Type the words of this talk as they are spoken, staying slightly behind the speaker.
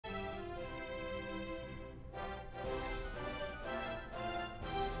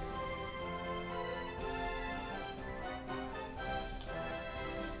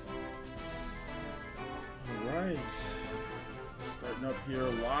here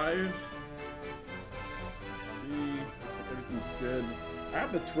live. Let's see. Looks like everything's good. I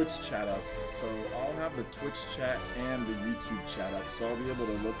have the Twitch chat up, so I'll have the Twitch chat and the YouTube chat up, so I'll be able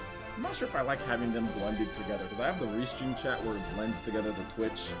to look. I'm not sure if I like having them blended together, because I have the Restream chat where it blends together the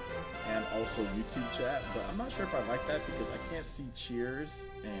Twitch and also YouTube chat, but I'm not sure if I like that because I can't see cheers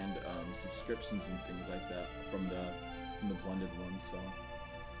and subscriptions and things like that from the blended one, so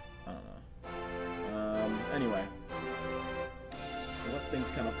I don't know. Anyway, I'll let things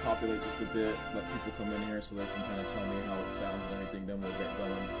kind of populate just a bit, let people come in here so they can kind of tell me how it sounds and everything, then we'll get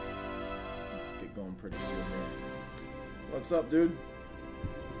going pretty soon here. What's up, dude?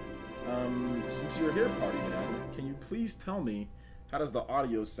 Since you're here, party man, can you please tell me how does the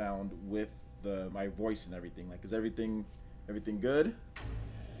audio sound with my voice and everything? Like, is everything good?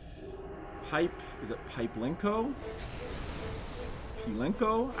 Is it Pipelenko?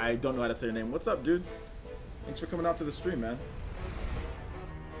 Pilenko? I don't know how to say your name. What's up, dude? Thanks for coming out to the stream, man.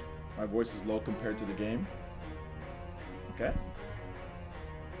 My voice is low compared to the game. Okay.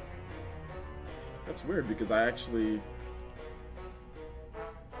 That's weird because I actually...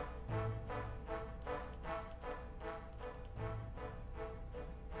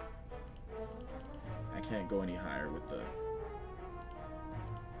 can't go any higher with the...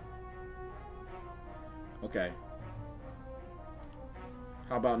 Okay.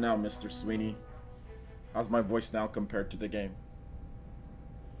 How about now, Mr. Sweeney? How's my voice now compared to the game?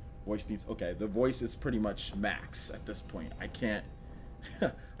 Voice needs... Okay, the voice is pretty much max at this point. I can't...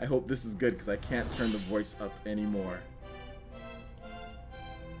 I hope this is good because I can't turn the voice up anymore.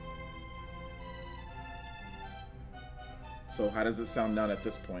 So how does it sound now at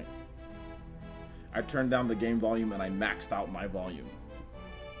this point? I turned down the game volume and I maxed out my volume.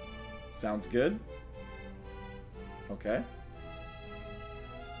 Sounds good? Okay.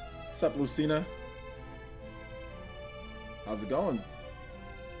 What's up, Lucina? How's it going?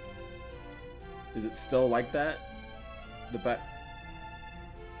 Is it still like that? The back...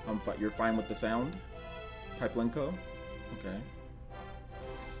 You're fine with the sound? Pipelenko? Okay.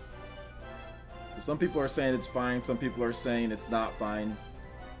 So some people are saying it's fine, some people are saying it's not fine.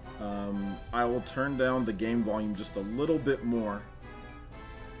 I will turn down the game volume just a little bit more.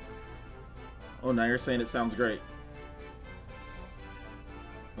 Oh, now you're saying it sounds great.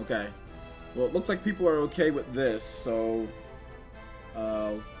 Okay. Well, it looks like people are okay with this, so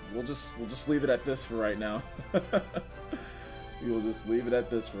we'll just leave it at this for right now. We will just leave it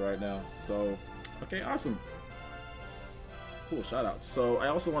at this for right now. So, okay, awesome. Cool, shout outs. So I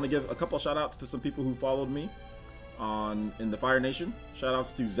also want to give a couple shout outs to some people who followed me in the Fire Nation. Shout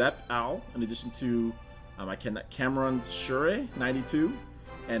outs to Zep Owl, in addition to Cameron Shure 92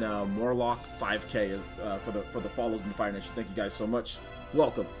 and Morlock 5K for the follows in the Fire Nation. Thank you guys so much.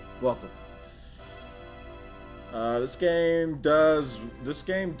 Welcome. This game does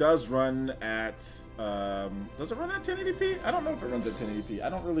run at does it run at 1080p? I don't know if it runs at 1080p. I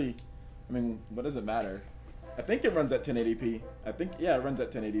mean, what does it matter? I think it runs at 1080p. Yeah, it runs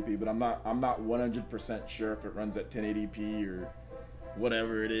at 1080p, but I'm not 100% sure if it runs at 1080p or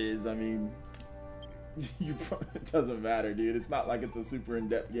whatever it is. I mean, it doesn't matter, dude. It's not like it's a super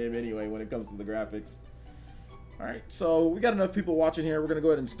in-depth game anyway when it comes to the graphics. All right, so we got enough people watching here. We're gonna go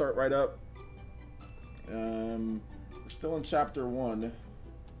ahead and start right up. We're still in chapter 1.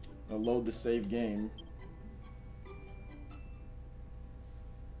 I'll load the save game.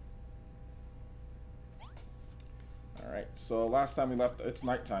 Alright, so last time we left, it's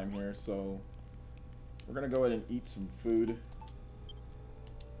nighttime here, so we're gonna go ahead and eat some food.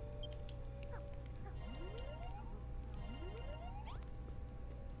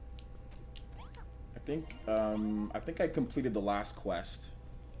 I think I completed the last quest.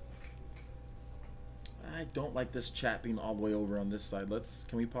 I don't like this chat being all the way over on this side.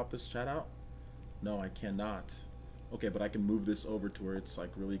 Can we pop this chat out? No, I cannot. Okay, but I can move this over to where it's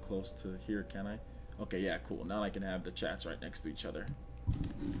like really close to here, can I? Okay, yeah, cool. Now I can have the chats right next to each other.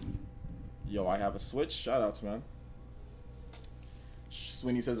 Yo, I have a Switch. Shoutouts, man.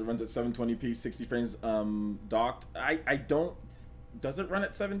 Sweeney says it runs at 720p, 60 frames docked. I don't... Does it run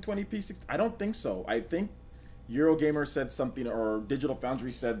at 720p, 60? I don't think so. I think Eurogamer said something, or Digital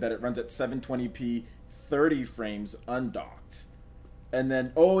Foundry said that it runs at 720p, 30 frames undocked. And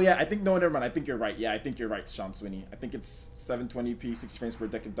then, oh yeah, I think, no, never mind. I think you're right. Yeah, I think you're right, Sean Sweeney. I think it's 720p, 60 frames per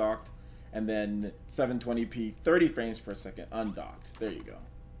second docked. And then 720p, 30 frames per second undocked. There you go.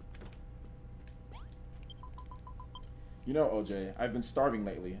 You know, OJ, I've been starving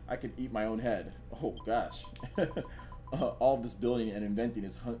lately. I could eat my own head. Oh, gosh. All this building and inventing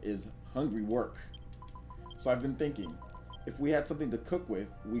is hungry work. So I've been thinking, if we had something to cook with,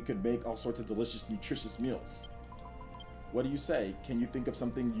 we could make all sorts of delicious, nutritious meals. What do you say? Can you think of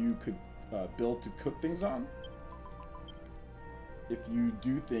something you could build to cook things on? If you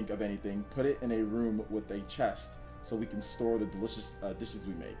do think of anything, put it in a room with a chest so we can store the delicious dishes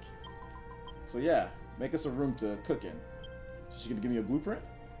we make. So yeah, make us a room to cook in. So she's gonna give me a blueprint?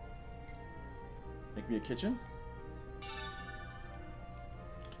 Make me a kitchen?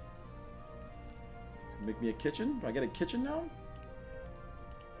 Make me a kitchen? Do I get a kitchen now?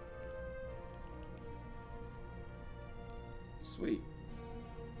 Sweet.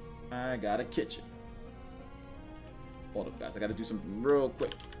 I got a kitchen. Hold up, guys. I gotta do something real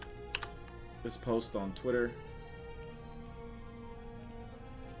quick. This post on Twitter.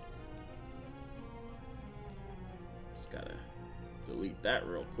 Just gotta delete that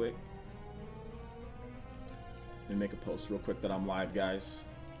real quick. Let me make a post real quick that I'm live, guys.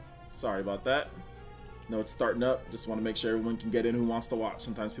 Sorry about that. No, it's starting up. Just want to make sure everyone can get in who wants to watch.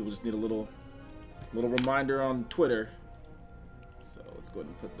 Sometimes people just need a little reminder on Twitter. So let's go ahead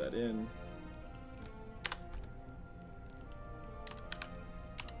and put that in.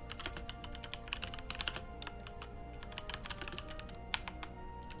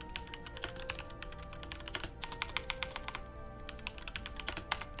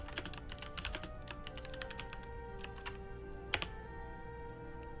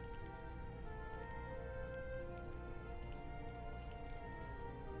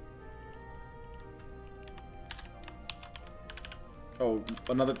 Oh,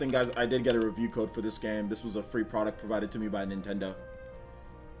 another thing, guys, I did get a review code for this game. This was a free product provided to me by Nintendo.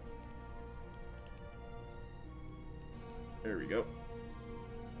 There we go.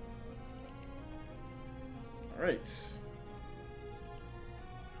 All right.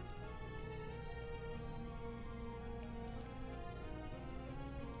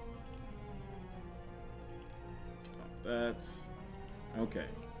 Off that. Okay.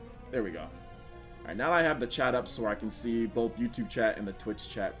 There we go. Alright, now I have the chat up so I can see both YouTube chat and the Twitch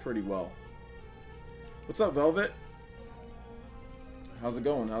chat pretty well. What's up, Velvet? How's it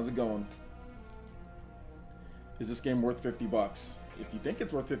going? How's it going? Is this game worth 50 bucks? If you think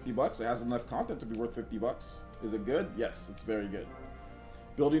it's worth 50 bucks, it has enough content to be worth 50 bucks. Is it good? Yes, it's very good.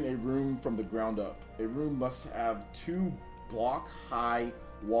 Building a room from the ground up. A room must have 2 block high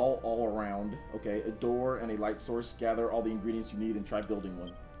wall all around. Okay, a door and a light source. Gather all the ingredients you need and try building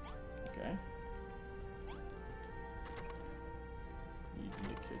one. Okay.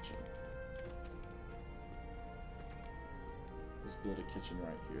 Kitchen. Let's build a kitchen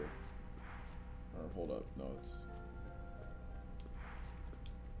right here. Or hold up, no, it's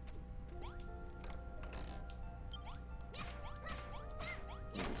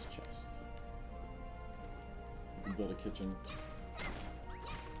in this chest. We can build a kitchen.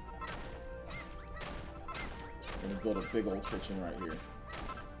 I'm gonna build a big old kitchen right here.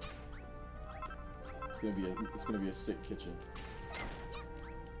 It's gonna be a sick kitchen.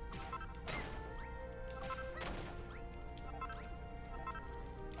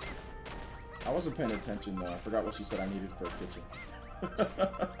 I wasn't paying attention though. I forgot what she said I needed for a kitchen.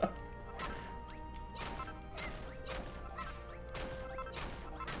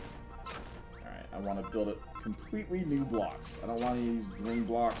 Alright, I want to build it completely new blocks. I don't want any of these green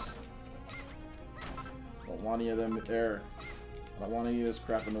blocks. Don't want any of them there. I don't want any of this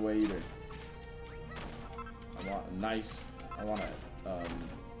crap in the way either. I want a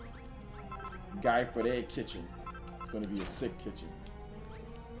Guy Fieri kitchen. It's going to be a sick kitchen.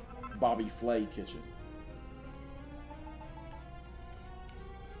 Bobby Flay kitchen.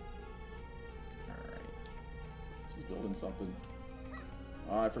 Alright. She's building something.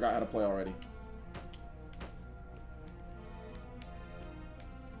 Oh, I forgot how to play already.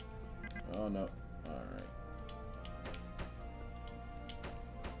 Oh no.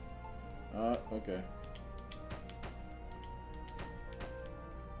 Alright. Okay.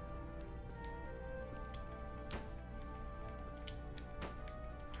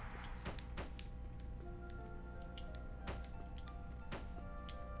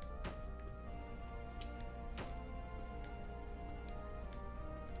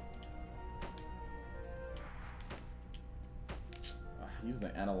 Using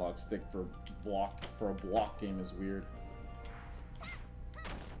the analog stick for a block game is weird.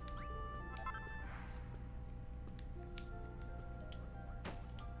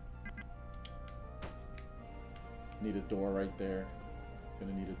 Need a door right there.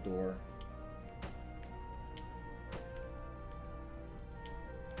 Gonna need a door.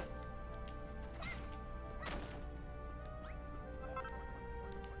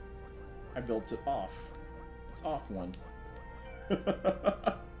 I built it off. It's off one.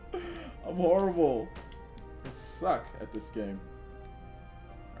 I'm horrible. I suck at this game.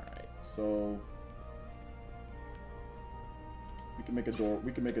 Alright, so can make a door.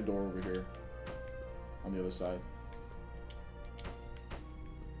 We can make a door over here on the other side.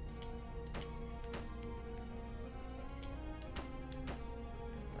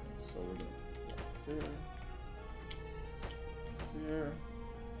 So we're gonna put that there. There.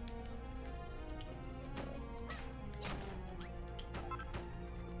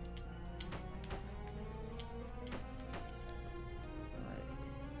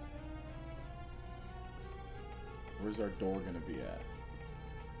 Where's our door gonna be at?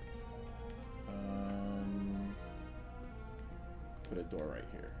 Put a door right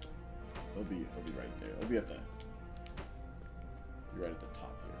here. It'll be right there. It'll be at the right at the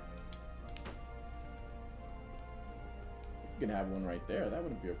top here. You can have one right there. That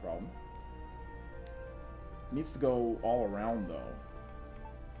wouldn't be a problem. It needs to go all around though.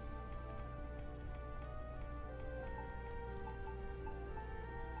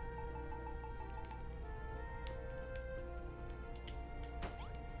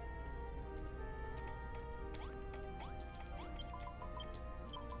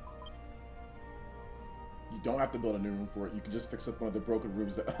 You don't have to build a new room for it. You can just fix up one of the broken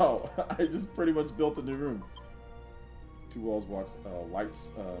rooms that... Oh, I just pretty much built a new room. 2 walls, blocks,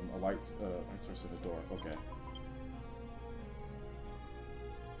 lights, a light source in the door. Okay.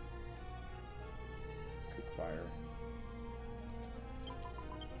 Cook fire.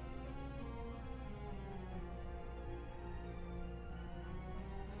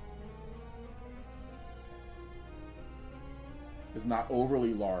 Is not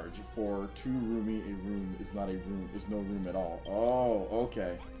overly large. For 2 roomy, a room is not a room. There's no room at all. Oh,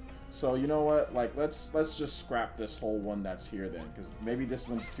 okay. So you know what? Like let's just scrap this whole one that's here then, because maybe this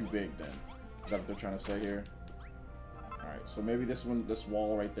one's too big then. Is that what they're trying to say here? All right. So maybe this one, this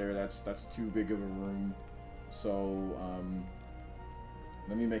wall right there, that's too big of a room. So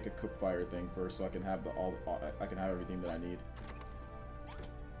let me make a cook fire thing first, so I can have I can have everything that I need.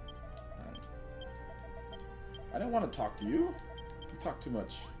 All right. I didn't want to talk to you. You talk too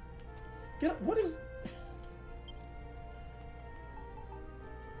much. Get up. What is...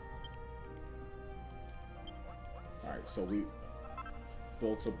 Alright, so we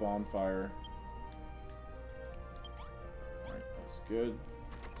built a bonfire. Alright, that's good.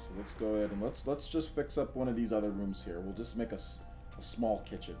 So let's go ahead and let's just fix up one of these other rooms here. We'll just make a small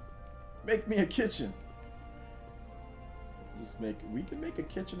kitchen. Make me a kitchen! We can make a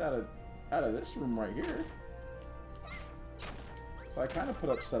kitchen out of this room right here. So I kind of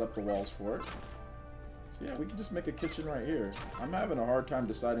set up the walls for it. So yeah, we can just make a kitchen right here. I'm having a hard time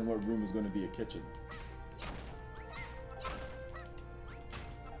deciding what room is going to be a kitchen.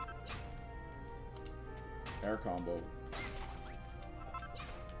 Air combo.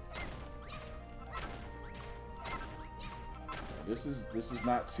 This is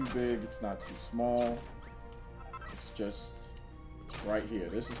not too big. It's not too small. It's just right here.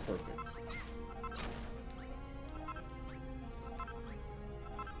 This is perfect.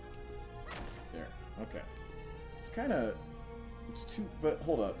 Okay. It's too, but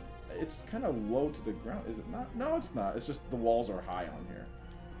hold up. It's kind of low to the ground, is it not? No, it's not. It's just the walls are high on here.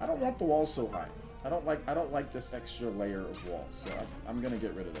 I don't want the walls so high. I don't like this extra layer of walls, so I'm gonna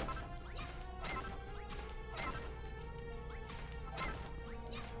get rid of this.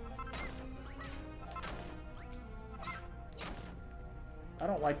 I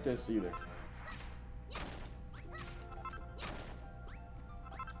don't like this either.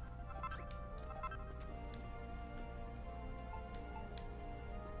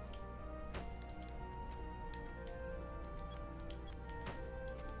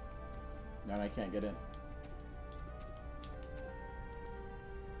 And I can't get in.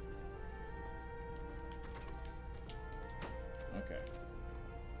 Okay.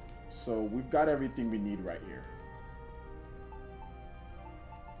 So we've got everything we need right here.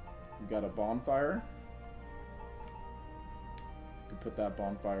 We've got a bonfire. We can put that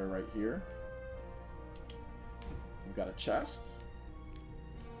bonfire right here. We've got a chest.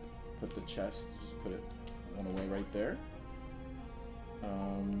 Put the chest, just put it one away right there.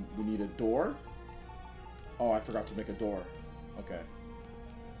 We need a door. Oh, I forgot to make a door. Okay.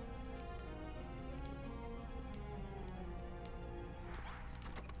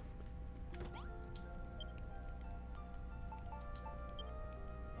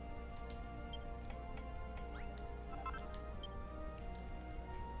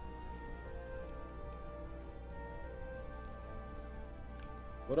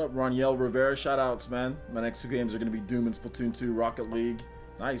 What up, Roniel Rivera? Shoutouts, man. My next 2 games are going to be Doom and Splatoon 2, Rocket League.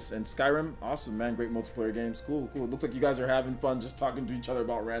 Nice. And Skyrim. Awesome, man. Great multiplayer games. Cool, cool. It looks like you guys are having fun just talking to each other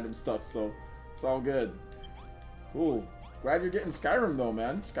about random stuff, so it's all good. Cool. Glad you're getting Skyrim though,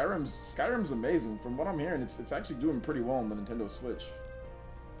 man. Skyrim's amazing. From what I'm hearing, it's actually doing pretty well on the Nintendo Switch.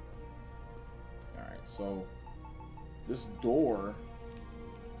 All right, so this door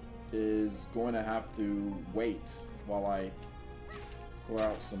is going to have to wait while I clear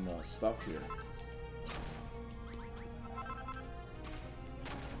out some stuff here.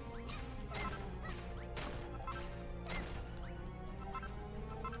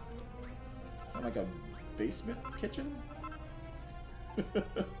 Kind of like a basement kitchen.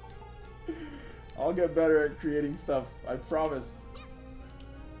 I'll get better at creating stuff, I promise.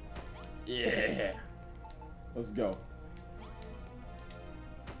 Yeah. Let's go.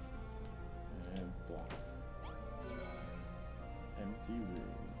 And block. Empty room.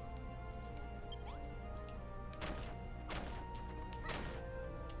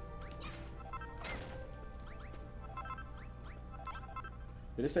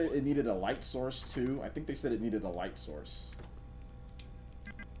 Did it say it needed a light source too? I think they said it needed a light source.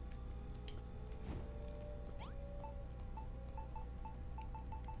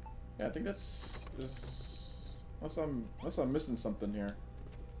 Yeah, I think that's unless I'm missing something here.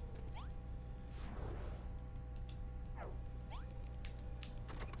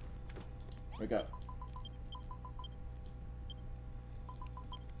 Wake up.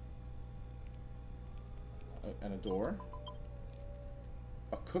 And a door.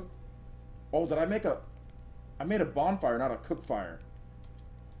 A cook. Oh, did I make a? I made a bonfire, not a cook fire.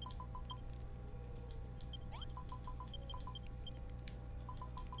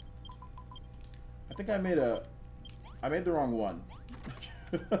 I think I made the wrong one.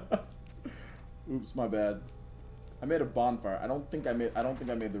 Oops, my bad. I made a bonfire. I don't think I made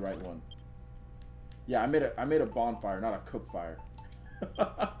the right one. Yeah, I made a bonfire, not a cook fire.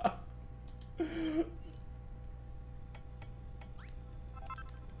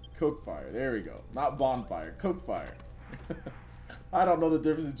 Cook fire. There we go. Not bonfire. Cook fire. I don't know the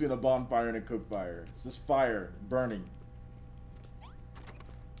difference between a bonfire and a cook fire. It's just fire burning.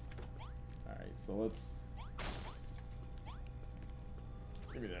 Alright, so let's...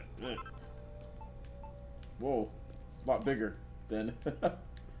 Give me that. Whoa. It's a lot bigger than the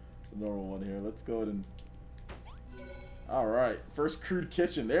normal one here. Let's go ahead and... Alright. First crude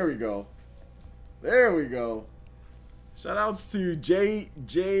kitchen. There we go. There we go. Shoutouts to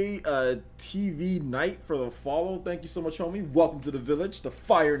TV Knight for the follow. Thank you so much, homie. Welcome to the village, the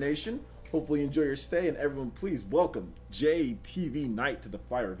Fire Nation. Hopefully you enjoy your stay, and everyone please welcome TV Knight to the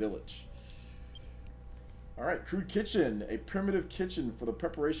Fire Village. Alright, crude kitchen. A primitive kitchen for the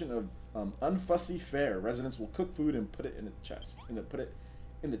preparation of unfussy fare. Residents will cook food and put it in the chest. Put it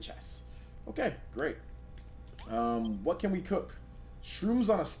in the chest. Okay, great. What can we cook? Shrooms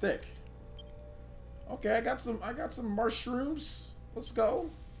on a stick. Okay, I got some mushrooms. Let's go.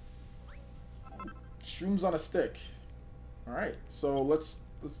 Shrooms on a stick. All right, so let's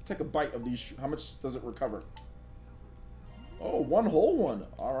take a bite of these. How much does it recover? Oh, one whole one.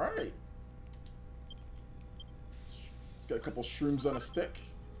 All right. Let's get a couple shrooms on a stick.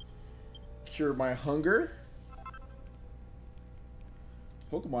 Cure my hunger.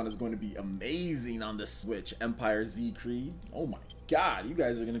 Pokemon is going to be amazing on the Switch. Empire Z Creed. Oh my God, you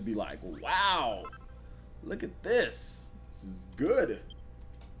guys are going to be like, wow. Look at this. This is good.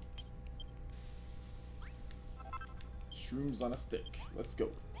 Shrooms on a stick. Let's go.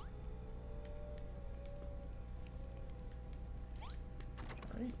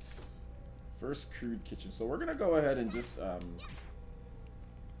 Alright. First crude kitchen. So we're going to go ahead and just... Where's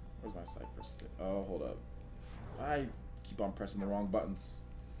my cypress stick? Oh, hold up. I keep on pressing the wrong buttons.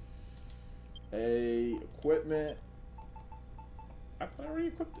 Equipment. I thought I already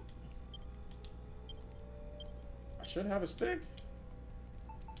equipped it. I should have a stick.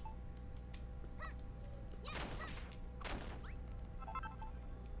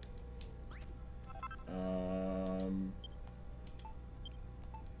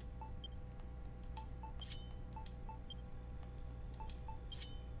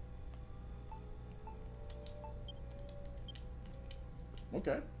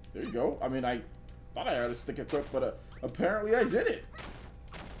 Okay, there you go. I mean, I thought I had a stick equipped, but apparently I did it.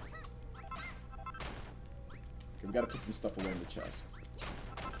 Okay, we gotta put some stuff away in the chest.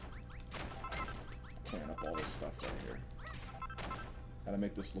 Clearing up all this stuff right here. Gotta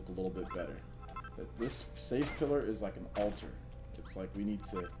make this look a little bit better. This safe pillar is like an altar. It's like we need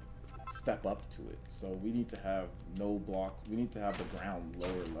to step up to it. So we need to have no block. We need to have the ground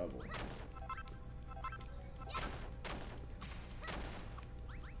lower level.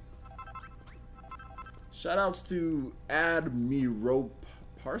 Shoutouts to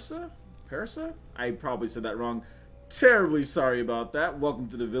Admiroparsa? I probably said that wrong. Terribly sorry about that. Welcome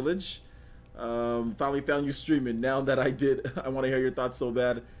to the village. Finally found you streaming. Now that I did, I want to hear your thoughts so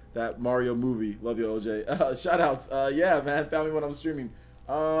bad. That Mario movie. Love you, OJ. Shout outs. Yeah, man. Found me when I'm streaming.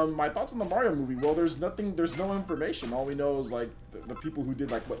 My thoughts on the Mario movie. Well, there's no information. All we know is like the people who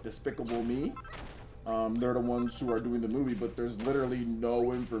did like what Despicable Me. They're the ones who are doing the movie, but there's literally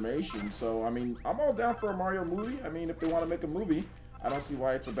no information. So, I mean, I'm all down for a Mario movie. I mean, if they want to make a movie, I don't see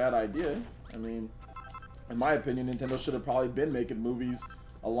why it's a bad idea. I mean, in my opinion, Nintendo should have probably been making movies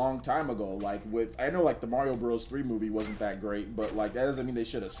a long time ago. Like I know like the Mario Bros. 3 movie wasn't that great, but like that doesn't mean they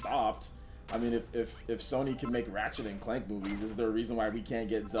should have stopped. I mean, if Sony can make Ratchet and Clank movies, is there a reason why we can't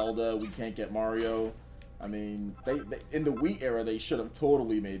get Zelda, we can't get Mario? I mean, they in the Wii era, they should have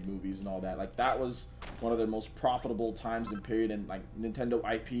totally made movies and all that. Like, that was one of their most profitable times and period, and like Nintendo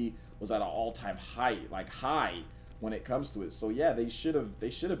IP was at an all-time high, when it comes to it. So yeah, they should have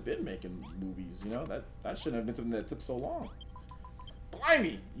been making movies. You know, that shouldn't have been something that took so long.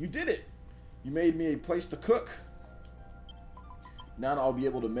 Blimey, you did it! You made me a place to cook. Now I'll be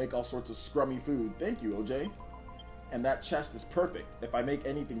able to make all sorts of scrummy food. Thank you, OJ. And that chest is perfect. If I make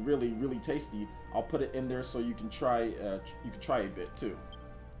anything really, really tasty, I'll put it in there so you can try. You can try a bit too.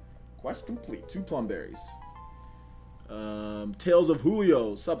 Quest complete. 2 plum berries. Tales of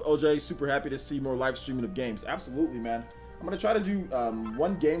Julio. Sup, OJ? Super happy to see more live streaming of games. Absolutely, man. I'm gonna try to do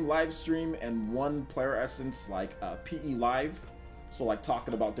 1 game live stream and 1 PlayerEssence like PE live. So like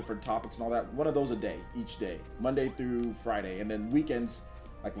talking about different topics and all that. 1 of those a day, each day, Monday through Friday, and then weekends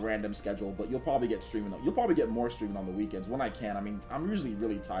like random schedule. But you'll probably get streaming. You'll probably get more streaming on the weekends when I can. I mean, I'm usually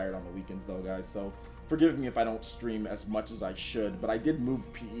really tired on the weekends though, guys. So forgive me if I don't stream as much as I should. But I did move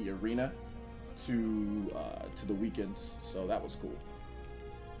PE Arena to the weekends, so that was cool.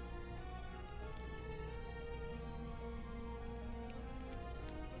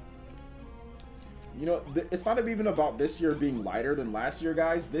 You know, it's not even about this year being lighter than last year,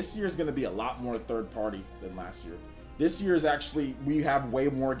 guys. This year is going to be a lot more third party than last year. This year is actually, we have way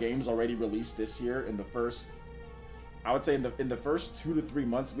more games already released this year. In the first, I would say in the first 2 to 3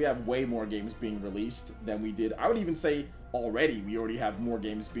 months, we have way more games being released than we did. I would even say already we already have more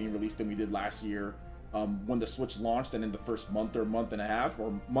games being released than we did last year when the Switch launched, and in the first month or month and a half,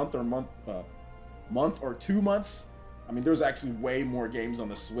 or month or 2 months. I mean, there's actually way more games on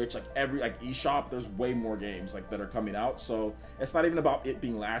the Switch. Like eShop, there's way more games like that are coming out. So it's not even about it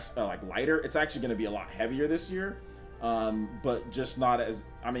being lighter. It's actually going to be a lot heavier this year, but just not as.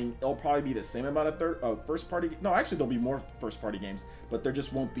 I mean, it'll probably be the same amount of first party. No, actually, there'll be more first party games, but there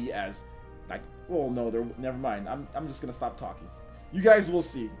just won't be as like. Well, no, never mind. I'm just gonna stop talking. You guys will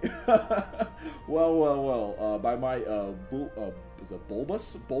see. well. By my is it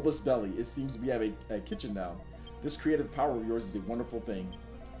bulbous belly, it seems we have a kitchen now. This creative power of yours is a wonderful thing.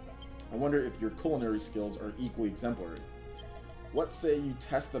 I wonder if your culinary skills are equally exemplary. What say you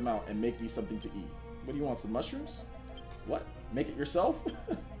test them out and make me something to eat? What do you want, some mushrooms? What? Make it yourself?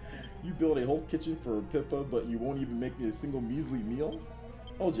 You build a whole kitchen for Pippa, but you won't even make me a single measly meal?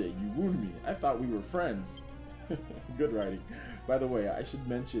 OJ, you wound me. I thought we were friends. Good writing. By the way, I should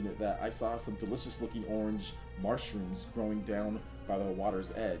mention that I saw some delicious looking orange mushrooms growing down by the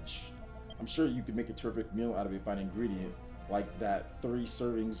water's edge. I'm sure you could make a terrific meal out of a fine ingredient like that. 3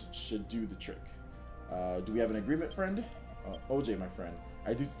 servings should do the trick. Do we have an agreement, friend? OJ, my friend,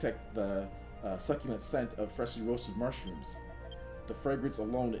 I do detect the succulent scent of freshly roasted mushrooms. The fragrance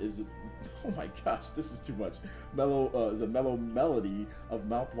alone is, oh my gosh, this is too much. Is a mellow melody of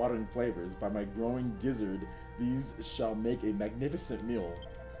mouth-watering flavors. By my growing gizzard, these shall make a magnificent meal.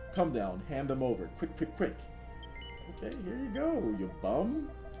 Come down, hand them over, quick, quick, quick. Okay, here you go, you bum.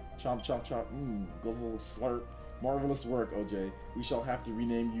 Chomp, chomp, chomp, guzzle, slurp. Marvelous work, OJ. We shall have to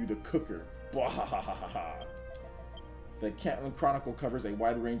rename you the Cooker. Bwahahaha. The Cantlin Chronicle covers a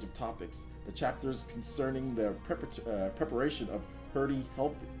wide range of topics. The chapters concerning the preparation of hearty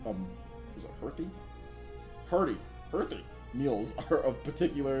meals are of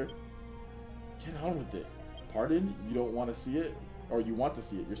particular. Get on with it. Pardon? You don't want to see it? Or you want to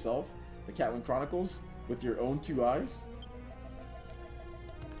see it yourself? The Cantlin Chronicles? With your own 2 eyes?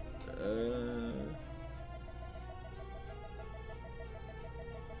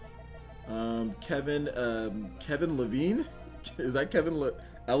 Kevin Levine? Is that Kevin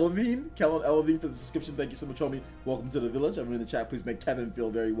Elevine? Kellen Elevine for the subscription. Thank you so much, homie. Welcome to the village. Everyone in the chat, please make Kevin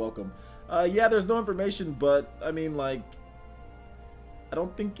feel very welcome. Yeah, there's no information, but I mean, like, I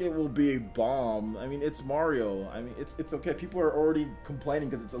don't think it will be a bomb. I mean, it's Mario. I mean, it's okay. People are already complaining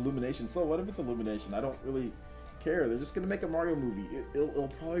because it's Illumination. So what if it's Illumination? I don't really care. They're just gonna make a Mario movie. It'll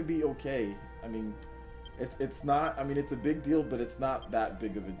probably be okay. I mean, it's not. I mean, it's a big deal, but it's not that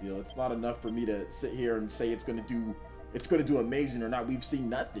big of a deal. It's not enough for me to sit here and say it's gonna do it's going to do amazing or not. We've seen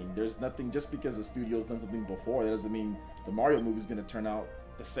nothing. There's nothing. Just because the studio's done something before, that doesn't mean the Mario movie is going to turn out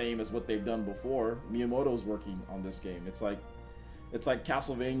the same as what they've done before. Miyamoto's working on this game. It's like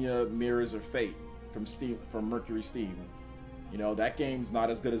Castlevania Mirrors of Fate from Mercury Steam. You know, that game's not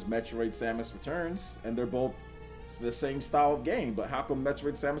as good as Metroid Samus Returns, and they're both the same style of game. But how come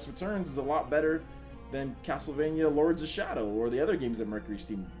Metroid Samus Returns is a lot better than Castlevania Lords of Shadow or the other games that Mercury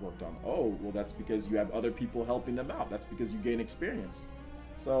Steam worked on? Oh, well, that's because you have other people helping them out. That's because you gain experience.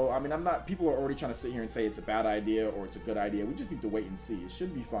 So, I mean, people are already trying to sit here and say it's a bad idea or it's a good idea. We just need to wait and see. It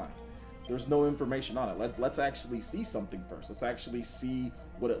should be fine. There's no information on it. Let's actually see something first. Let's actually see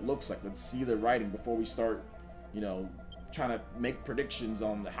what it looks like. Let's see the writing before we start, you know, trying to make predictions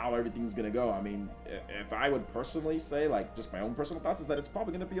on how everything's gonna go. I mean, if I would personally say, like, just my own personal thoughts, is that it's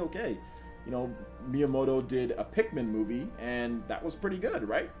probably gonna be okay. You know, Miyamoto did a Pikmin movie, and that was pretty good,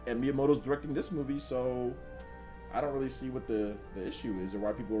 right? And Miyamoto's directing this movie, so I don't really see what the issue is or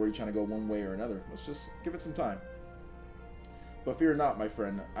why people are already trying to go one way or another. Let's just give it some time. But fear not, my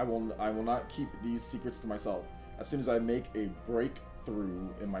friend. I will not keep these secrets to myself. As soon as I make a breakthrough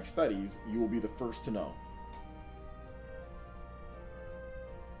in my studies, you will be the first to know.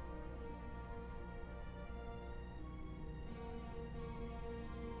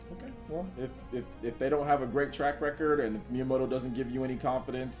 Okay, well, if they don't have a great track record and if Miyamoto doesn't give you any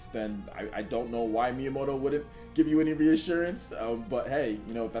confidence, then I don't know why Miyamoto wouldn't give you any reassurance. But hey,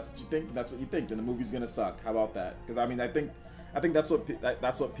 you know, if that's what you think, that's what you think. Then the movie's gonna suck. How about that? Because I mean, I think that's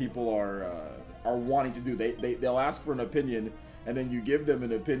what people are wanting to do. They'll ask for an opinion, and then you give them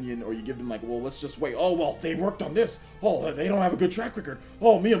an opinion, or you give them like, well, let's just wait. Oh, well, they worked on this. Oh, they don't have a good track record.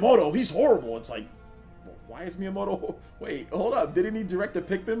 Oh, Miyamoto, he's horrible. It's like, why is Miyamoto? Wait, hold up. Didn't he direct a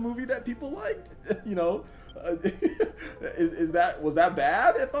Pikmin movie that people liked? You know, was that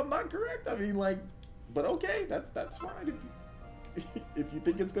bad? If I'm not correct, I mean, like, but okay, that's fine. If you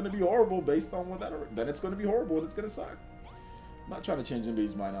think it's gonna be horrible based on what then it's gonna be horrible and it's gonna suck. I'm not trying to change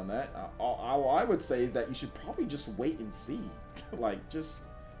anybody's mind on that. All I would say is that you should probably just wait and see. Like,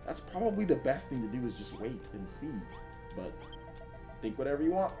 that's probably the best thing to do, is just wait and see. But think whatever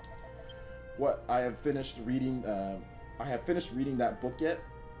you want. What I have finished reading that book yet.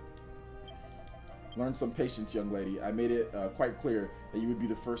 Learn some patience, young lady. I made it quite clear that you would be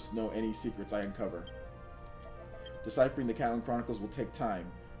the first to know any secrets I uncover. Deciphering the Catalan Chronicles will take time,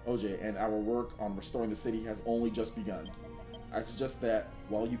 OJ, and our work on restoring the city has only just begun. I suggest that,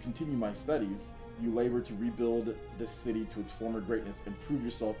 while you continue my studies, you labor to rebuild this city to its former greatness and prove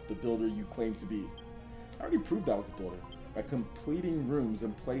yourself the builder you claim to be. I already proved I was the builder. By completing rooms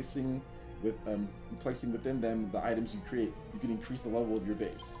and placing within them the items you create, you can increase the level of your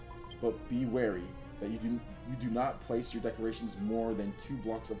base. But be wary that you do not place your decorations more than 2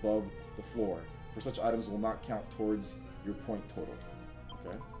 blocks above the floor, for such items will not count towards your point total.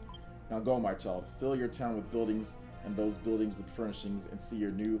 Okay? Now go, my child. Fill your town with buildings, and those buildings with furnishings, and see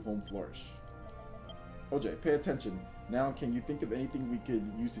your new home flourish. OJ, pay attention. Now, can you think of anything we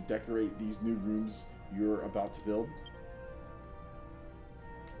could use to decorate these new rooms you're about to build?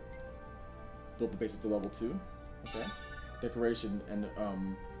 Build the base up to level 2. Okay. Decoration and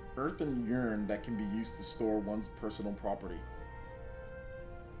earthen urn that can be used to store one's personal property.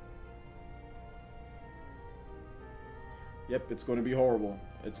 Yep, it's going to be horrible.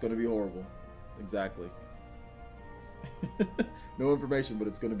 It's going to be horrible. Exactly. No information, but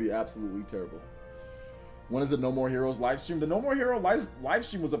it's going to be absolutely terrible. When is the No More Heroes live stream? The No More Hero live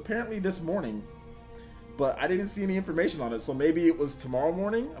stream was apparently this morning, but I didn't see any information on it, so maybe it was tomorrow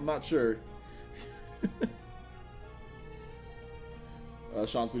morning? I'm not sure.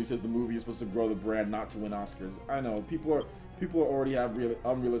 Sean Sweetie says the movie is supposed to grow the brand, not to win Oscars. I know, people already have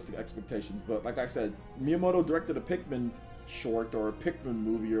unrealistic expectations, but like I said, Miyamoto directed a Pikmin short or a Pikmin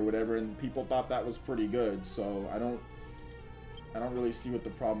movie or whatever, and people thought that was pretty good, so I don't really see what the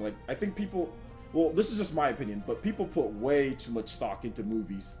problem. Like, I think people, well, this is just my opinion, but people put way too much stock into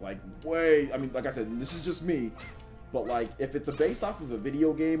movies. Like, I mean, like I said, this is just me, but like, if it's based off of a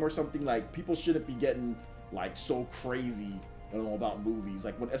video game or something, like, people shouldn't be getting like so crazy, you know, about movies.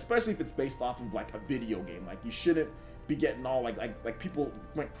 Like, especially if it's based off of like a video game, like, you shouldn't be getting all like people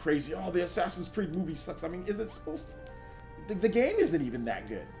went crazy. Oh, the Assassin's Creed movie sucks. I mean, is it supposed to? The game isn't even that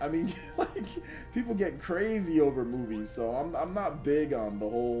good. I mean, like, people get crazy over movies, so I'm not big on the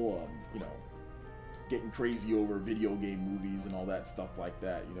whole, you know, getting crazy over video game movies and all that stuff like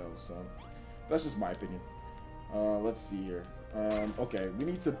that, you know. So that's just my opinion. Let's see here. Okay, we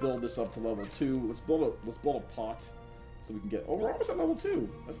need to build this up to level 2. Let's build a pot so we can get. Oh, we're almost at level 2.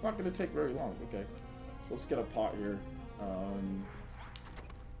 That's not going to take very long. Okay, so let's get a pot here.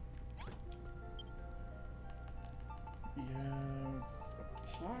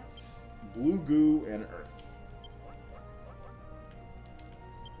 blue goo and earth.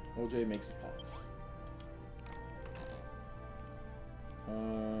 OJ makes a pot.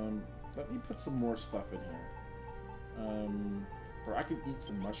 Let me put some more stuff in here. Or I could eat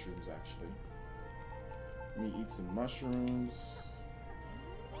some mushrooms, actually. Let me eat some mushrooms.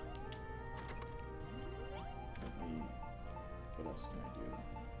 Let me... What else can I do?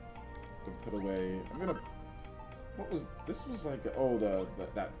 I can put away... I'm gonna... What was... This was like... Oh,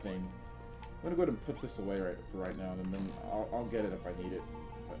 that thing. I'm gonna go ahead and put this away for right now, and then I'll get it if I need it.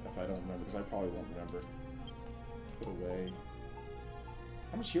 If I don't remember, because I probably won't remember. Put away...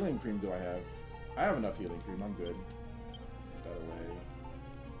 How much healing cream do I have? I have enough healing cream. I'm good. Put that away.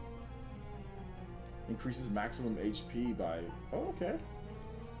 Increases maximum HP by... Oh, okay.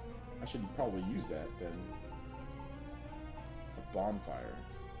 I should probably use that then. A bonfire.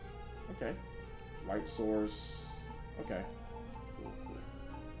 Okay. Light source. Okay. Cool, cool.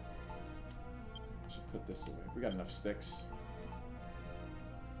 I should put this away. We got enough sticks.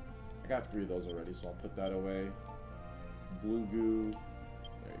 I got 3 of those already, so I'll put that away. Blue goo.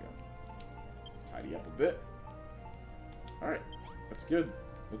 There you go. Tidy up a bit. Alright, that's good.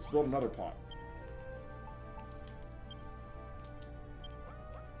 Let's build another pot.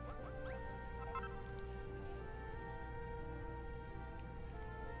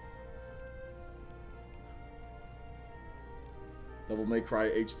 Devil May Cry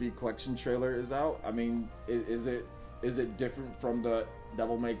HD collection trailer is out. I mean, is it different from the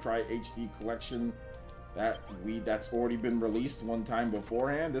Devil May Cry HD collection that's already been released one time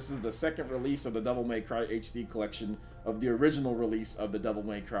beforehand? This is the second release of the Devil May Cry HD collection of the original release of the Devil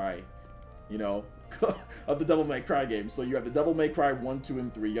May Cry, you know, of the Devil May Cry games. So you have the Devil May Cry 1, 2,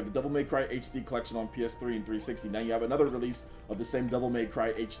 and 3. You have the Devil May Cry HD collection on PS3 and 360. Now you have another release of the same Devil May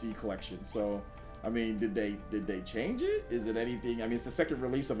Cry HD collection. So, I mean, did they change it? Is it anything? I mean, it's the second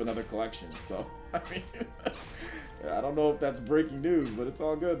release of another collection. So, I mean, I don't know if that's breaking news, but it's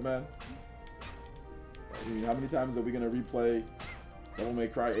all good, man. I mean, how many times are we gonna replay Devil May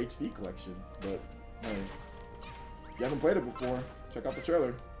Cry HD collection? But hey, if you haven't played it before, check out the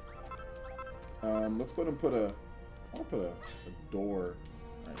trailer. Let's go ahead and put I'll put a door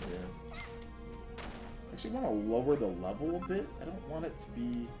right here. I actually want to lower the level a bit. I don't want it to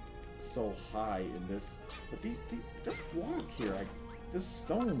be so high in this. But this block here, this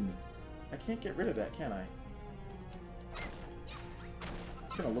stone, I can't get rid of that, can I?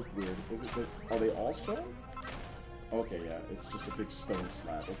 It's gonna look weird. Is it? Are they all stone? Okay, yeah, it's just a big stone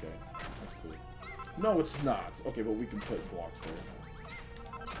slab. Okay, that's cool. No, it's not. Okay, but we can put blocks there.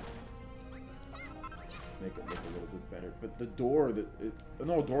 Make it look a little bit better. But the door,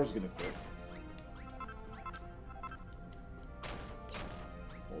 no, door's gonna fit.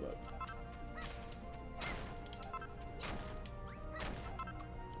 Hold up.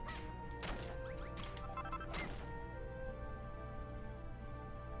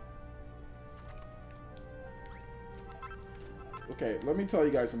 Okay, let me tell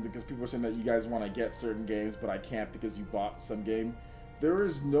you guys something, because people are saying that you guys want to get certain games, but I can't because you bought some game. There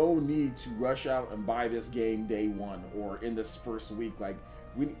is no need to rush out and buy this game day one or in this first week. Like,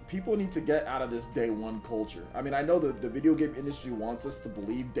 people need to get out of this day one culture. I mean, I know that the video game industry wants us to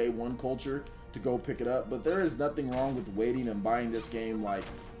believe day one culture to go pick it up, but there is nothing wrong with waiting and buying this game like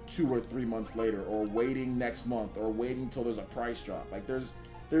 2 or 3 months later, or waiting next month, or waiting till there's a price drop. Like,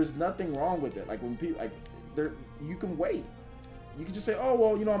 there's nothing wrong with it. Like, when people you can wait. You can just say, oh,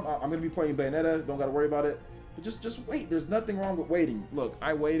 well, you know, I'm going to be playing Bayonetta. Don't got to worry about it. But just wait. There's nothing wrong with waiting. Look,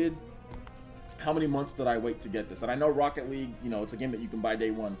 I waited. How many months did I wait to get this? And I know Rocket League, you know, it's a game that you can buy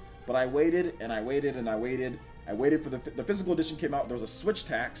day one. But I waited, and I waited, and I waited. I waited for the physical edition came out. There was a Switch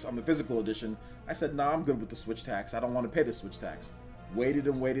tax on the physical edition. I said, nah, I'm good with the Switch tax. I don't want to pay the Switch tax. Waited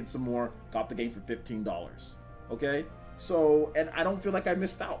and waited some more. Got the game for $15. Okay? So, and I don't feel like I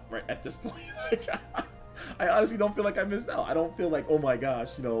missed out right at this point. Like, I honestly don't feel like I missed out. I don't feel like, oh my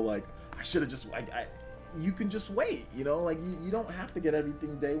gosh, you know, like, I should have just, you can just wait, you know, like, you don't have to get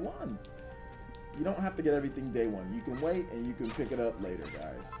everything day one. You don't have to get everything day one. You can wait, and you can pick it up later,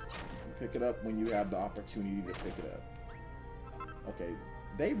 guys. You can pick it up when you have the opportunity to pick it up. Okay,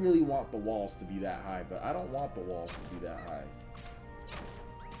 they really want the walls to be that high, but I don't want the walls to be that high.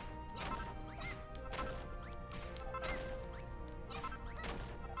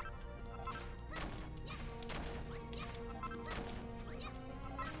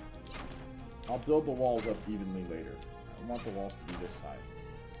 I'll build the walls up evenly later. I want the walls to be this high.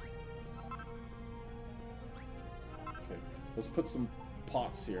 Okay, let's put some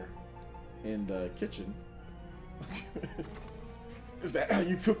pots here in the kitchen. Is that how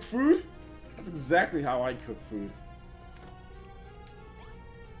you cook food? That's exactly how I cook food.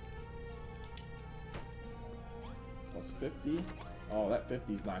 50. Oh, that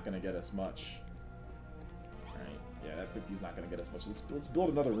 50 is not going to get us much. Alright, yeah, that 50 is not going to get us much. Let's build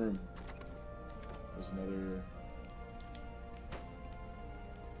another room. There's another...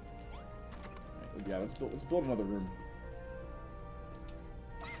 Right, yeah, let's build another room.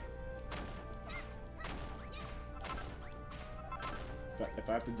 If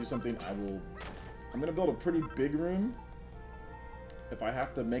I have to do something, I will... I'm going to build a pretty big room. If I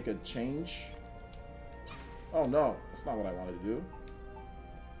have to make a change... Oh, no. That's not what I wanted to do.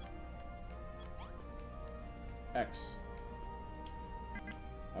 X.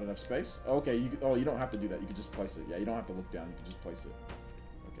 Not enough space? Okay, you don't have to do that. You can just place it. Yeah, you don't have to look down. You can just place it.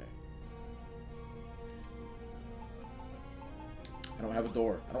 Okay. I don't have a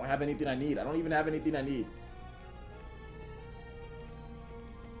door. I don't have anything I need. I don't even have anything I need.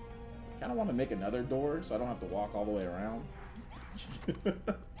 I kind of want to make another door so I don't have to walk all the way around.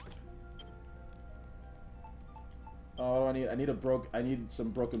 Oh, I need some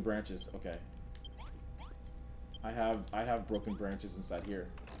broken branches. Okay. I have broken branches inside here.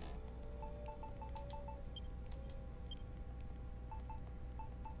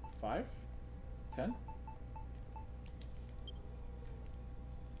 5? 10?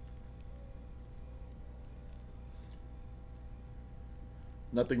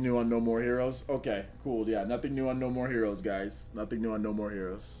 Nothing new on No More Heroes? Okay, cool. Yeah, nothing new on No More Heroes, guys. Nothing new on No More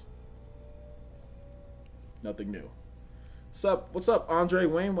Heroes. Nothing new. What's up, Andre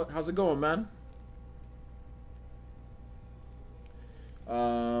Wayne? How's it going, man?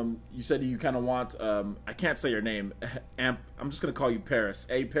 You said you kind of want, I can't say your name. I'm just going to call you Paris.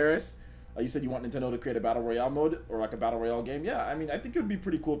 Hey, Paris. You said you want Nintendo to create a Battle Royale mode or like a Battle Royale game. Yeah, I mean, I think it would be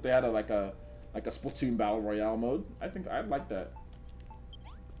pretty cool if they had like a Splatoon Battle Royale mode. I think I'd like that.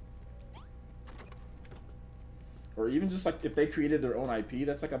 Or even just like if they created their own IP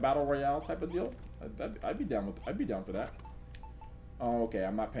that's like a Battle Royale type of deal. I'd be down for that. Oh, okay,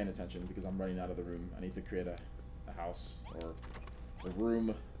 I'm not paying attention because I'm running out of the room. I need to create a house or a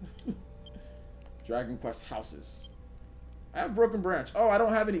room. Dragon Quest houses. I have broken branch. Oh, I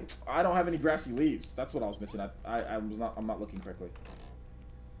don't have any grassy leaves. That's what I was missing. I'm not looking correctly.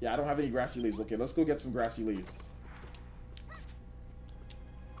 Yeah, I don't have any grassy leaves. Okay, let's go get some grassy leaves.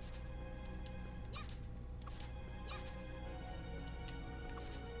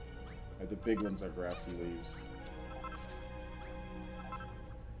 The big ones are grassy leaves.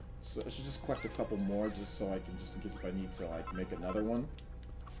 So I should just collect a couple more just so I can, just in case if I need to like make another one.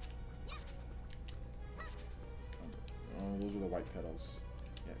 Oh, those are the white petals.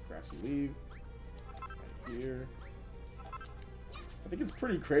 Yeah, grassy leaf. Right here. I think it's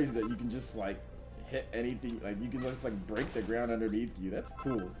pretty crazy that you can just like hit anything, like you can just like break the ground underneath you. That's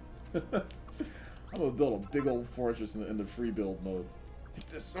cool. I'm gonna build a big old fortress in the free build mode. Take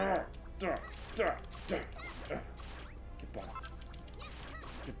this. Get body.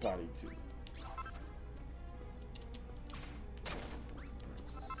 Get body too.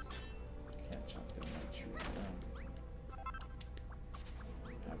 Can't chop down that tree.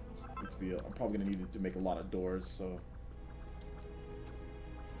 I'm probably gonna need to make a lot of doors, so.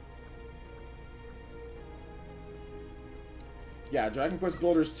 Yeah, Dragon Quest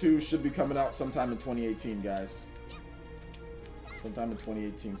Builders 2 should be coming out sometime in 2018, guys. Sometime in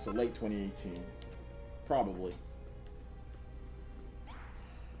 2018, so late 2018. Probably.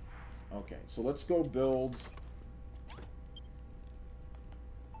 Okay, so let's go build...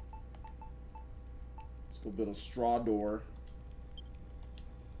 Let's go build a straw door.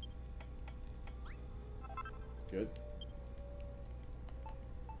 Good.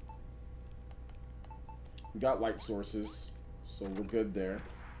 We got light sources, so we're good there.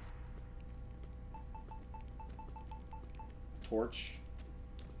 Torch.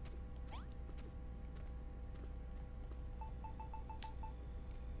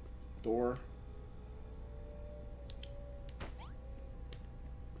 Door.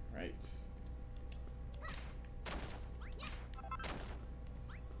 Right.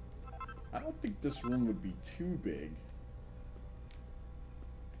 I don't think this room would be too big.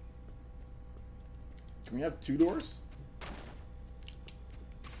 Can we have 2 doors?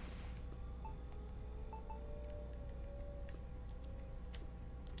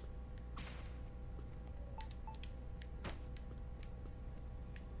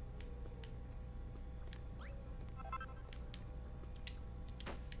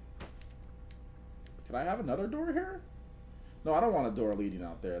 Can I have another door here? No, I don't want a door leading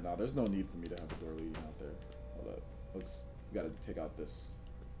out there. No, there's no need for me to have a door leading out there. Hold up. We gotta take out this.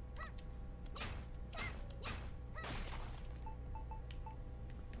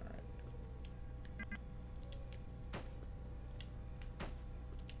 Alright.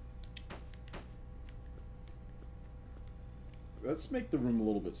 let's make the room a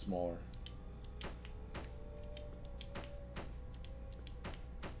little bit smaller.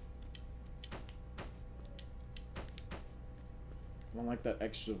 I don't like that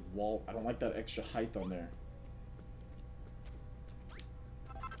extra wall. I don't like that extra height on there.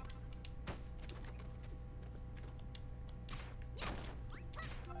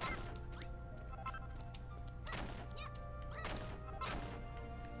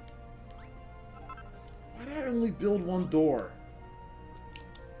 Why did I only build one door?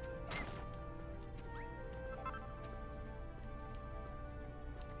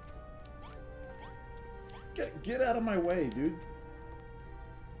 Get out of my way, dude.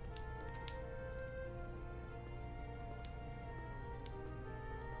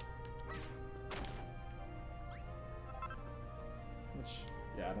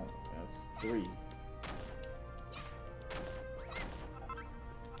 Yeah, I don't. That's 3.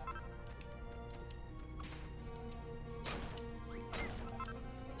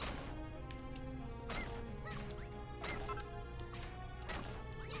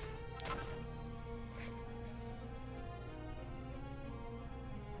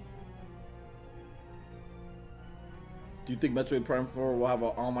 Do you think Metroid Prime 4 will have an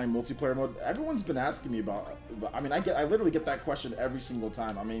online multiplayer mode? Everyone's been asking me about it. I mean, I literally get that question every single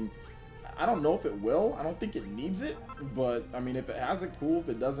time. I mean, I don't know if it will. I don't think it needs it, but I mean, if it has it, cool. If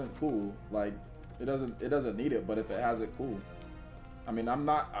it doesn't, cool. Like, it doesn't need it, but if it has it, cool. I mean, I'm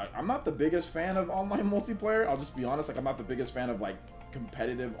not the biggest fan of online multiplayer. I'll just be honest. Like, I'm not the biggest fan of like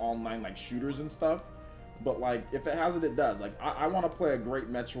competitive online like shooters and stuff. But like, if it has it, it does. Like, I want to play a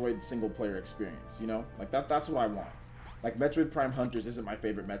great Metroid single player experience. You know, like that's what I want. Like, Metroid Prime Hunters isn't my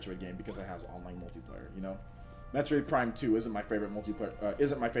favorite Metroid game because it has online multiplayer, you know? Metroid Prime 2 isn't my favorite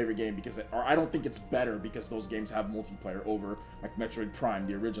isn't my favorite game because or I don't think it's better because those games have multiplayer over like Metroid Prime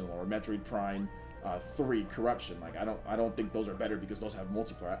the original or Metroid Prime 3 Corruption. Like, I don't think those are better because those have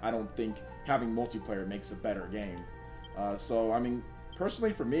multiplayer. I don't think having multiplayer makes a better game. So I mean,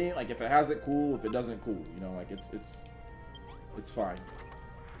 personally for me, like, if it has it, cool. If it doesn't, cool. You know, like it's fine.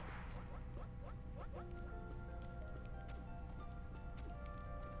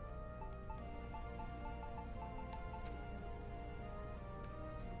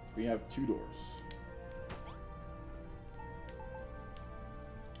 We have 2 doors.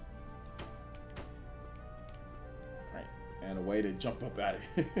 Right, and a way to jump up at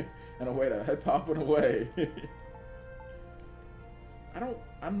it, and a way to head popping away.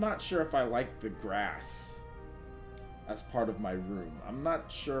 I'm not sure if I like the grass as part of my room. I'm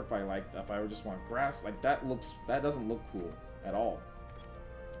not sure if I just want grass. Like, that doesn't look cool at all.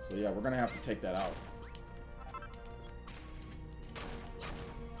 So yeah, we're gonna have to take that out.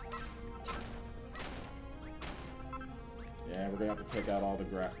 Yeah, we're gonna have to take out all the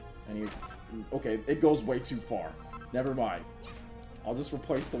grass. Okay, it goes way too far. Never mind. I'll just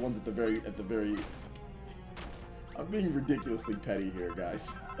replace the ones at the very. I'm being ridiculously petty here,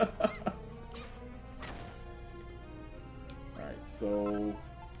 guys. Alright, so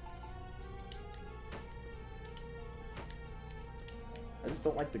I just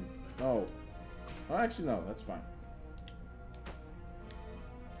don't like the. Oh, actually, no, that's fine.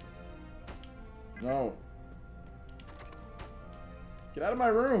 No. Get out of my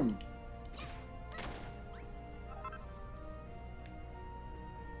room!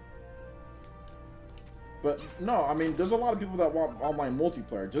 But no, I mean, there's a lot of people that want online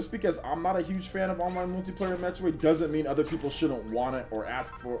multiplayer. Just because I'm not a huge fan of online multiplayer in Metroid doesn't mean other people shouldn't want it or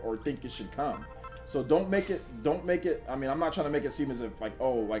ask for it or think it should come. So don't make it, I mean, I'm not trying to make it seem as if like,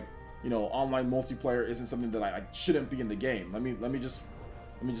 oh, like, you know, online multiplayer isn't something that I shouldn't be in the game. Let me just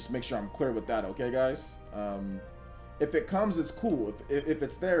make sure I'm clear with that, okay, guys? If it comes, it's cool. If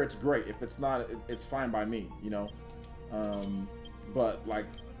it's there, it's great. If it's not, it's fine by me, you know. But like,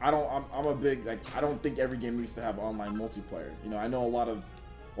 I'm a big, like, I don't think every game needs to have online multiplayer. You know, I know a lot of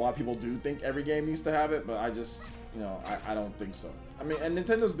people do think every game needs to have it, but I just, you know, I don't think so. I mean, and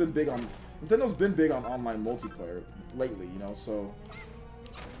Nintendo's been big on online multiplayer lately, you know. So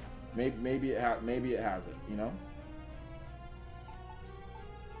maybe it has it, you know.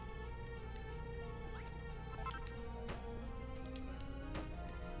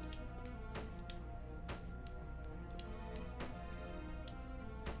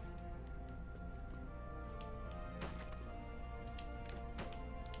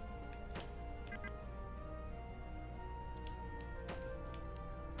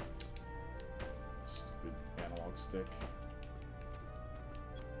 Stick.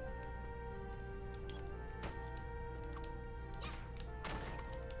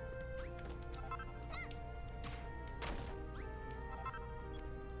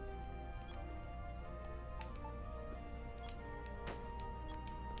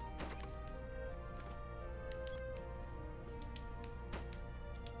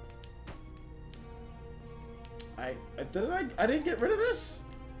 I didn't get rid of this?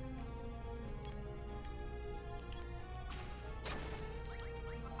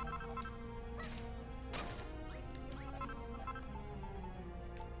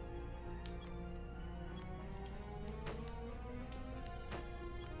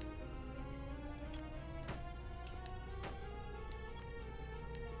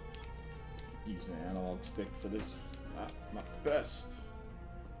 Using an analog stick for this, not the best.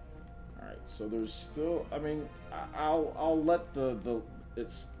 All right, so there's still. I mean, I'll let the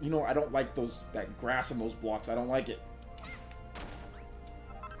it's, you know, I don't like that grass on those blocks. I don't like it.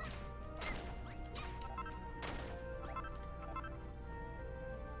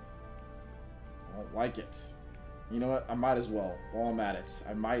 I don't like it. You know what? I might as well. While I'm at it,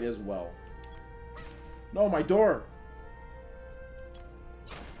 I might as well. No, my door.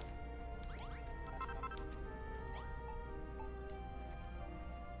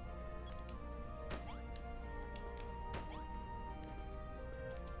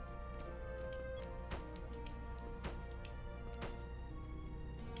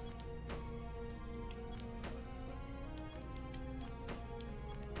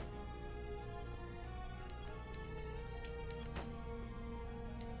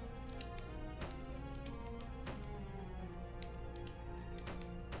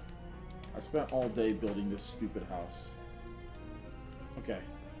 I spent all day building this stupid house. Okay.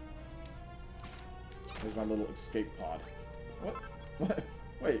 There's my little escape pod. What? What?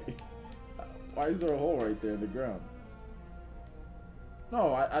 Wait. Why is there a hole right there in the ground?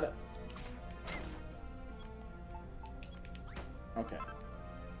 No, I don't. Okay.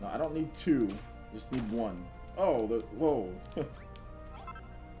 No, I don't need two. Just need one. Oh, whoa.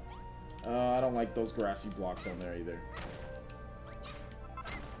 I don't like those grassy blocks on there either.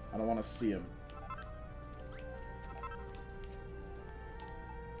 I don't want to see him.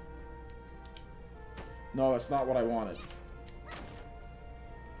 No, that's not what I wanted.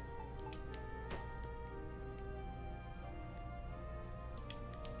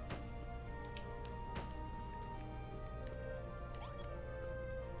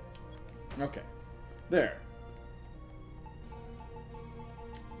 Okay. There.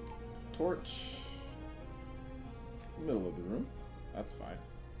 Torch. Middle of the room. That's fine.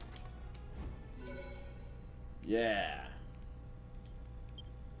 Yeah.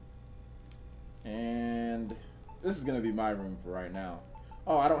 And this is gonna be my room for right now.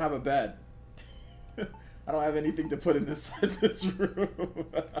 Oh, I don't have a bed. I don't have anything to put in this room.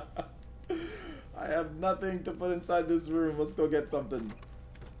 I have nothing to put inside this room. Let's go get something.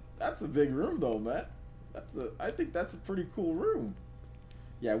 That's a big room though, man. I think that's a pretty cool room.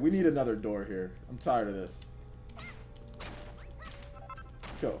 Yeah, we need another door here. I'm tired of this.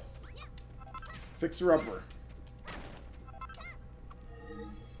 Let's go. Fixer upper.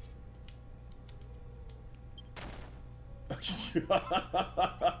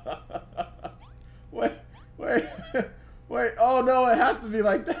 Wait. Wait. Oh no, it has to be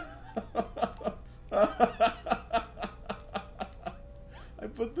like that. I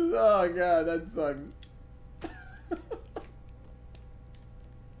put the. Oh god, that sucks.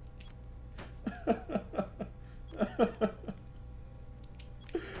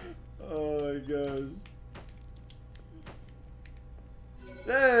 Oh my gosh.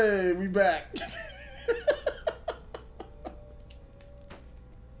 Hey, we back.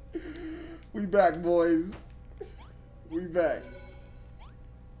 We back, boys. We back.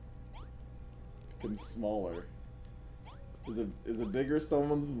 Become smaller. Is a bigger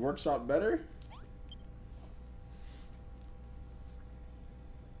Stoneman's workshop better?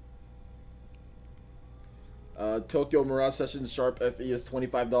 Tokyo Mirage Sessions Sharp FE is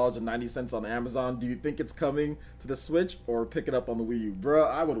 $25.90 on Amazon. Do you think it's coming to the Switch or pick it up on the Wii U? Bruh,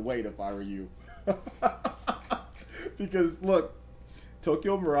 I would wait if I were you. Because, look,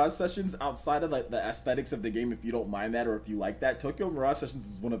 Tokyo Mirage Sessions, outside of like the aesthetics of the game, if you don't mind that or if you like that, Tokyo Mirage Sessions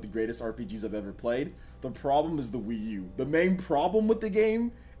is one of the greatest RPGs I've ever played. The problem is the Wii U. The main problem with the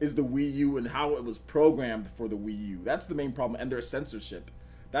game is the Wii U and how it was programmed for the Wii U. That's the main problem, and their censorship.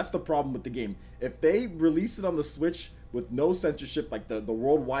 That's the problem with the game. If they release it on the Switch with no censorship, like the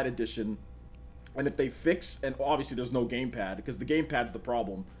worldwide edition, and if they fix, and obviously there's no gamepad, because the gamepad's the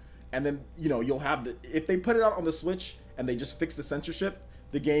problem, and then, you know, you'll have the, if they put it out on the Switch and they just fix the censorship,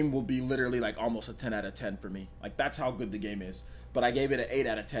 the game will be literally like almost a 10 out of 10 for me. Like, that's how good the game is. But I gave it an 8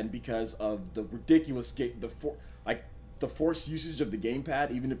 out of 10 because of the ridiculous the forced usage of the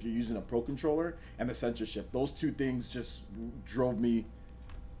gamepad, even if you're using a Pro Controller, and the censorship. Those two things just drove me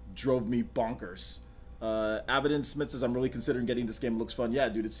bonkers. Avidin Smith says, I'm really considering getting this game. It looks fun. Yeah,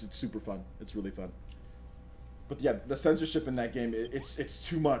 dude, it's super fun. It's really fun. But yeah, the censorship in that game, it's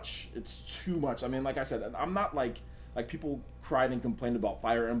too much. It's too much. I mean, like I said, I'm not like people cried and complained about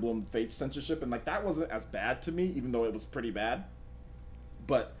Fire Emblem Fates censorship, and like that wasn't as bad to me, even though it was pretty bad.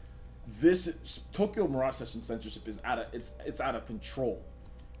 But this Tokyo Mirage Session censorship is it's out of control.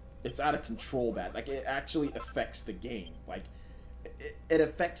 It's out of control bad. Like it actually affects the game. Like it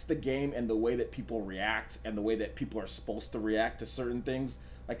affects the game and the way that people react and the way that people are supposed to react to certain things.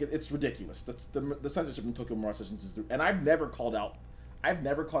 Like it's ridiculous. The censorship in Tokyo Mirage Sessions is, and I've never called out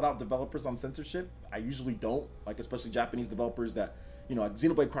developers on censorship. I usually don't, like especially Japanese developers that, you know, like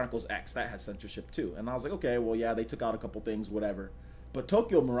Xenoblade Chronicles X, that has censorship too. And I was like, okay, well yeah, they took out a couple things, whatever. But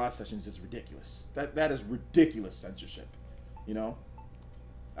Tokyo Mirage Sessions is ridiculous. That is ridiculous censorship. You know?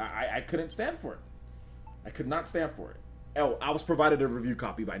 I couldn't stand for it. I could not stand for it. Oh, I was provided a review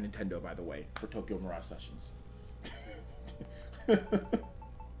copy by Nintendo, by the way, for Tokyo Mirage Sessions.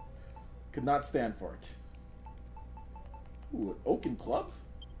 Could not stand for it. Ooh, an Oaken Club?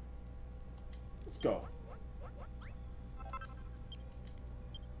 Let's go.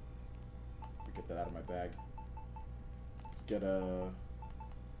 Get that out of my bag. Let's get a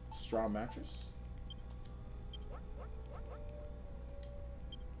straw mattress.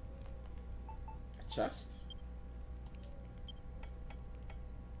 A chest.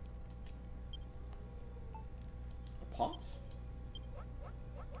 A pot.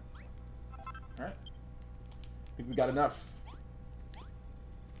 Alright. I think we got enough.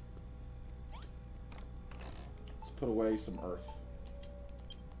 Let's put away some earth.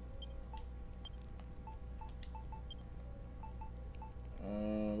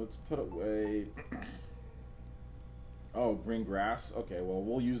 Let's put away... Oh, green grass? Okay, well,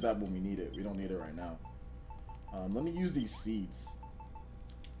 we'll use that when we need it. We don't need it right now. Let me use these seeds.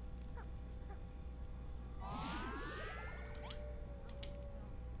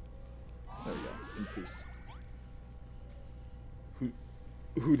 There we go. Increase.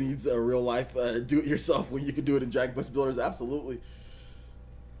 Who needs a real life do-it-yourself when you can do it in Dragon Quest Builders? Absolutely.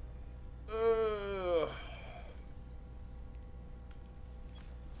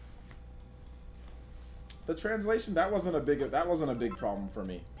 The translation, that wasn't a big problem for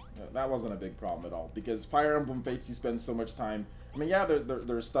me. That wasn't a big problem at all, because Fire Emblem Fates, you spend so much time. I mean, yeah,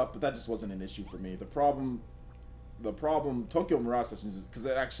 there's stuff, but that just wasn't an issue for me. The problem Tokyo Mirage Sessions is because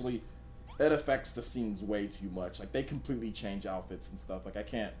it affects the scenes way too much. Like they completely change outfits and stuff. Like I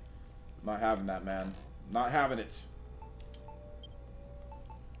can't, not having that, man. Not having it.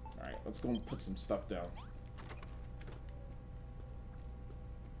 All right, let's go and put some stuff down.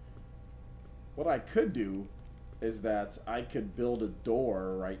 What I could do is that I could build a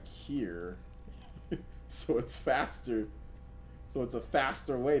door right here so it's faster. So it's a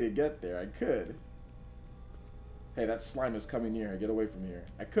faster way to get there. I could. Hey, that slime is coming near. Get away from here.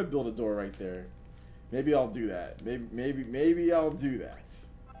 I could build a door right there. Maybe I'll do that. Maybe I'll do that.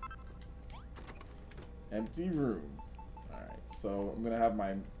 Empty room. Alright, so I'm gonna have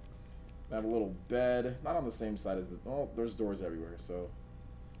a little bed. Not on the same side as the... Oh, there's doors everywhere, so...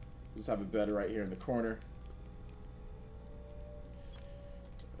 Just have a bed right here in the corner.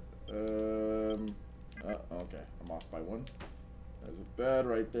 Okay, I'm off by one. There's a bed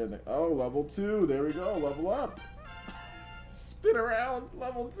right there. Oh, level 2. There we go. Level up. Spin around.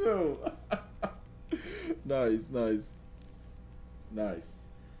 Level 2. Nice, nice. Nice.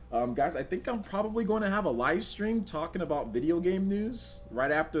 Guys, I think I'm probably going to have a live stream talking about video game news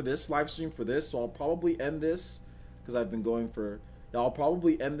right after this live stream for this. So I'll probably end this because I've been going for... I'll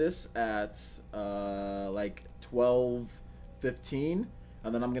probably end this at like 12:15,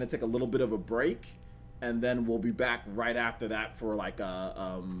 and then I'm gonna take a little bit of a break, and then we'll be back right after that for like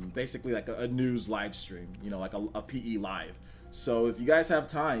a basically like a news live stream, you know, like a PE live. So if you guys have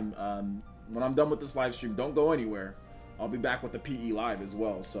time, when I'm done with this live stream, don't go anywhere. I'll be back with the PE live as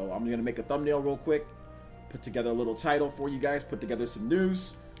well. So I'm gonna make a thumbnail real quick, put together a little title for you guys, put together some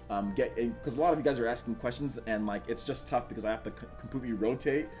news. Because a lot of you guys are asking questions, and like it's just tough because I have to completely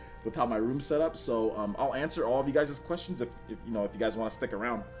rotate with how my room's set up. So I'll answer all of you guys' questions if you know, if you guys want to stick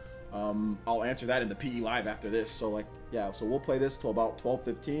around. I'll answer that in the PE live after this. So like, yeah, so we'll play this till about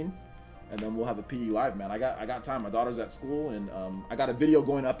 12:15, and then we'll have a PE live, man. I got time. My daughter's at school, and I got a video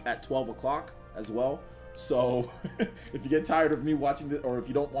going up at 12 o'clock as well. So if you get tired of me watching this, or if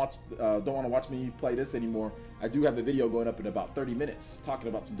you don't want to watch me play this anymore, I do have a video going up in about 30 minutes talking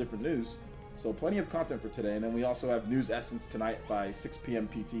about some different news. So plenty of content for today. And then we also have News Essence tonight by 6 p.m.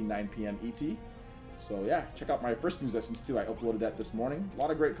 PT, 9 p.m. ET. So yeah, check out my first News Essence too. I uploaded that this morning. A lot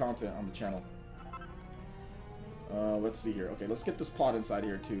of great content on the channel. Let's see here. Okay, let's get this pot inside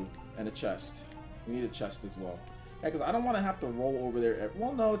here too, and a chest. We need a chest as well. Yeah, because I don't want to have to roll over there.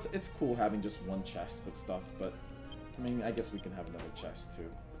 Well, no, it's cool having just one chest with stuff, but I mean, I guess we can have another chest too.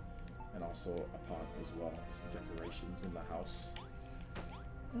 And also a pot as well. Some decorations in the house.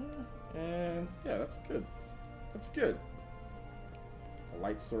 And yeah, that's good. That's good. A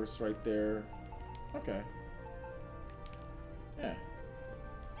light source right there. Okay. Yeah.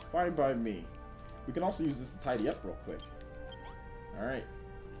 Fine by me. We can also use this to tidy up real quick. Alright.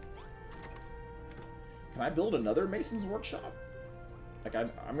 Can I build another mason's workshop? Like,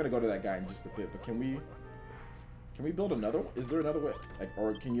 I'm gonna go to that guy in just a bit, but can we build another one? Is there another way? Like,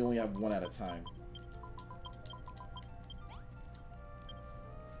 or can you only have one at a time?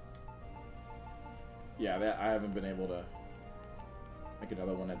 Yeah, I haven't been able to make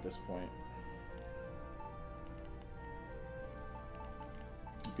another one at this point.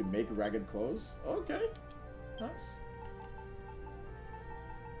 You can make ragged clothes? Okay. Nice.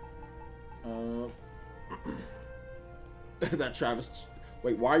 That Travis...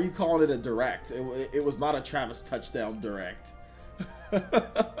 Wait, why are you calling it a direct? It was not a Travis touchdown direct.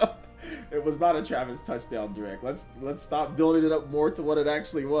 It was not a Travis touchdown direct. Let's stop building it up more to what it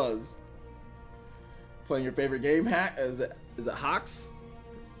actually was. Playing your favorite game, Hack? Is it Hawks?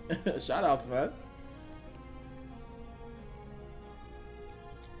 Shoutouts, man.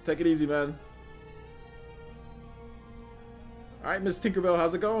 Take it easy, man. Alright, Miss Tinkerbell,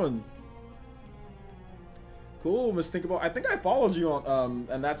 how's it going? Cool, Miss Tinkerbell. I think I followed you on,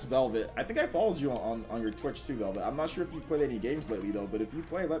 and that's Velvet. I think I followed you on your Twitch too, Velvet. I'm not sure if you've played any games lately, though, but if you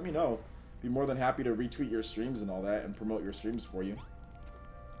play, let me know. Be more than happy to retweet your streams and all that and promote your streams for you.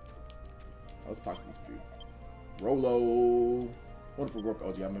 Let's talk to this dude. Rolo. Wonderful work,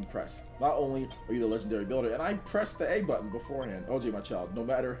 OJ. I'm impressed. Not only are you the legendary builder, and I pressed the A button beforehand. OJ, my child, no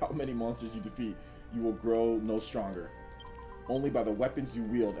matter how many monsters you defeat, you will grow no stronger. Only by the weapons you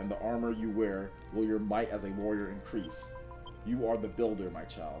wield and the armor you wear will your might as a warrior increase. You are the builder, my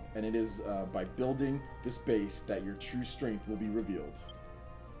child, and it is by building this base that your true strength will be revealed.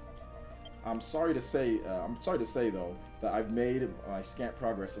 I'm sorry to say though, that I've made my scant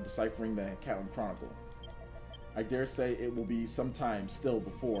progress in deciphering the Catlin Chronicle. I dare say it will be some time still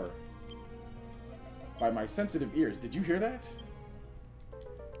before. By my sensitive ears, did you hear that?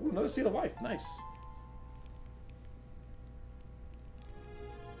 Ooh, another seed of life, nice.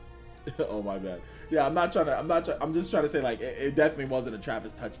 Oh my bad. Yeah, I'm just trying to say, like, it definitely wasn't a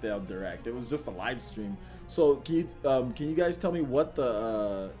Travis touchdown direct. It was just a live stream. So can you guys tell me what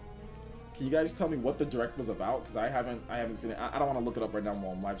the direct was about? Because I haven't seen it. I don't want to look it up right now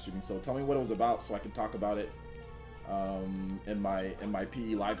while I'm live streaming. So tell me what it was about so I can talk about it in my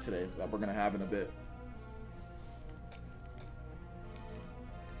PE live today that we're gonna have in a bit.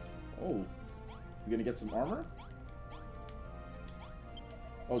 Oh, you gonna get some armor?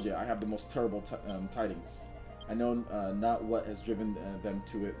 Oh yeah, I have the most terrible tidings. I know not what has driven them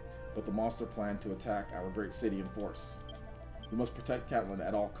to it, but the monster plan to attack our great city in force. We must protect Catlin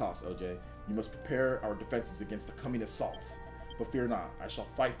at all costs, OJ. You must prepare our defenses against the coming assault. But fear not, I shall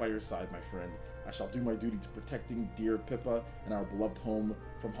fight by your side, my friend. I shall do my duty to protecting dear Pippa and our beloved home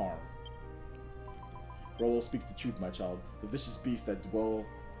from harm. Rolo speaks the truth, my child. The vicious beasts that dwell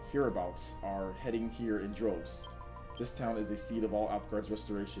hereabouts are heading here in droves. This town is a seed of all Alfgard's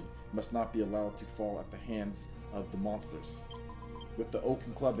restoration. It must not be allowed to fall at the hands of the monsters. With the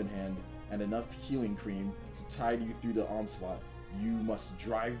oaken club in hand and enough healing cream to tide you through the onslaught, you must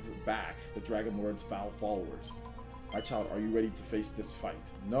drive back the Dragon Lord's foul followers. My child, are you ready to face this fight?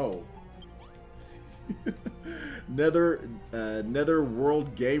 No. Nether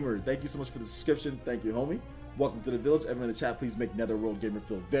World Gamer, thank you so much for the subscription. Thank you, homie. Welcome to the village. Everyone in the chat, please make Nether World Gamer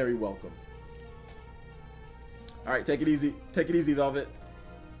feel very welcome. All right, take it easy. Take it easy, Velvet.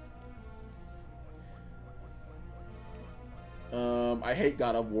 I hate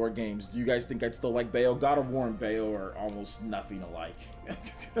God of War games. Do you guys think I'd still like Bayo? God of War and Bayo are almost nothing alike.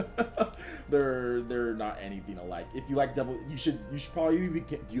 they're not anything alike. If you like Devil, you should probably be.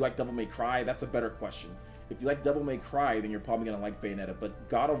 Do you like Devil May Cry? That's a better question. If you like Devil May Cry, then you're probably gonna like Bayonetta. But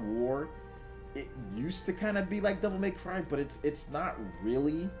God of War, it used to kind of be like Devil May Cry, but it's not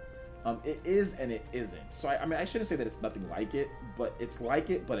really. It is and it isn't. So I mean, I shouldn't say that it's nothing like it, but it's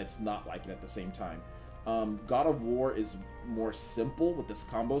like it, but it's not like it at the same time. God of War is more simple with its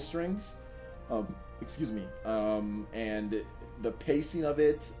combo strings. Excuse me. And the pacing of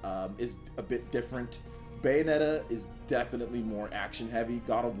it is a bit different. Bayonetta is definitely more action heavy.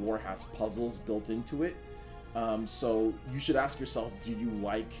 God of War has puzzles built into it. So you should ask yourself, do you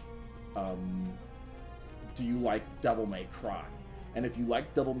like Devil May Cry? And if you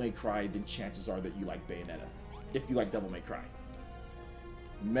like Devil May Cry, then chances are that you like Bayonetta. If you like Devil May Cry.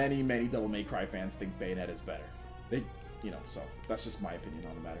 Many Devil May Cry fans think Bayonetta is better. They, you know, so that's just my opinion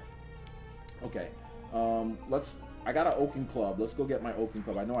on the matter. Okay, I got an oaken club. Let's go get my oaken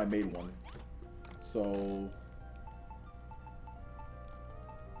club. I know I made one. So,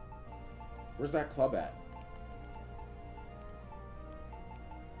 where's that club at?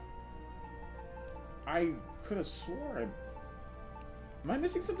 I could have swore am I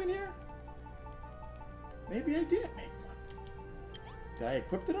missing something here? Maybe I didn't make one. Did I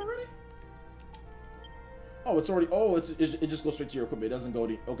equip it already? Oh, it's already... Oh, it just goes straight to your equipment. It doesn't go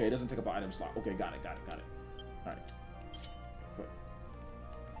to... Okay, it doesn't take up an item slot. Okay, got it. Alright. Equip.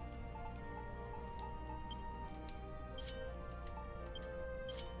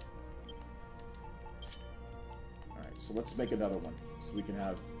 Alright, so let's make another one. So we can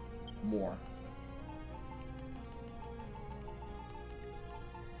have more.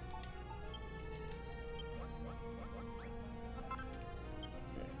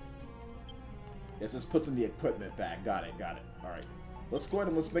 Yes, this puts in the equipment bag. Got it. Alright. Let's go ahead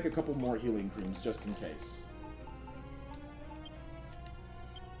and let's make a couple more healing creams just in case.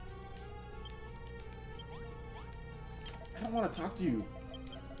 I don't want to talk to you.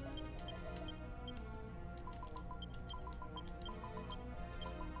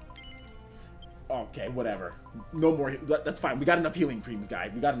 Okay, whatever. No more. That's fine. We got enough healing creams, guy.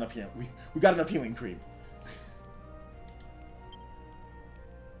 We got enough here. We got enough healing cream.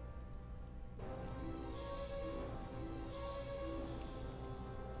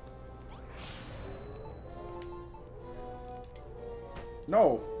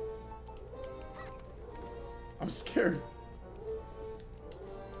 No. I'm scared.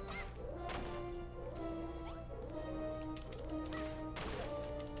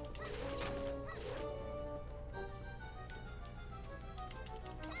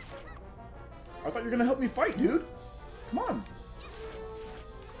 I thought you were gonna help me fight, dude. Come on.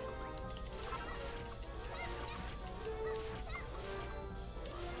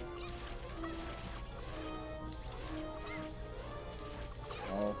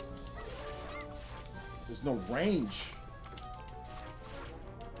 Oh. There's no range.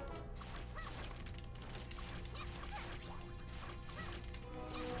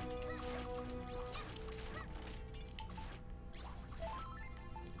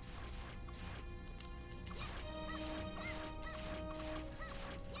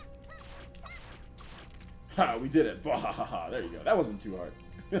 Ha, we did it. Bah, there you go. That wasn't too hard.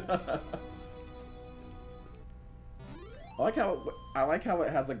 I like how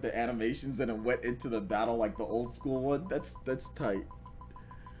it has like the animations and it went into the battle like the old school one. That's tight.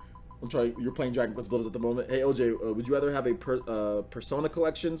 I'm trying. You're playing Dragon Quest Builders at the moment. Hey OJ, would you rather have a Persona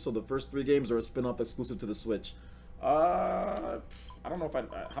collection, so the first 3 games, or a spin-off exclusive to the Switch? I don't know if I.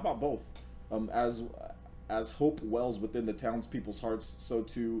 How about both? As hope wells within the townspeople's hearts, so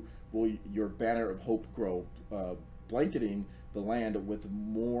too will your banner of hope grow, blanketing the land with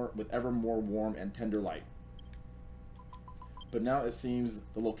ever more warm and tender light. But now it seems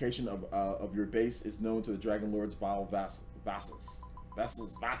the location of your base is known to the Dragon Lord's vile vassals.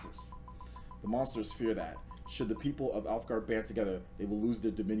 The monsters fear that, should the people of Alfgard band together, they will lose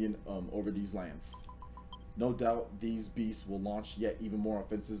their dominion over these lands. No doubt these beasts will launch yet even more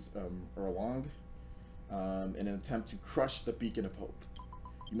offenses in an attempt to crush the beacon of hope.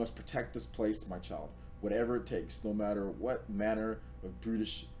 You must protect this place, my child, whatever it takes, no matter what manner of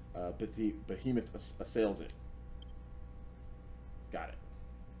brutish behemoth assails it. Got it.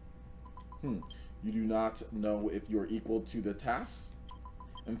 You do not know if you are equal to the task.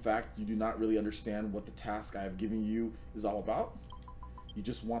 In fact, you do not really understand what the task I have given you is all about. You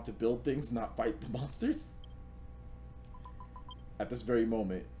just want to build things, not fight the monsters. At this very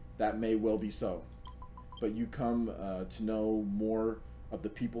moment, that may well be so. But you come to know more of the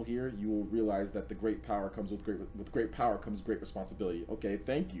people here, you will realize that the great power comes with great power comes great responsibility. Okay,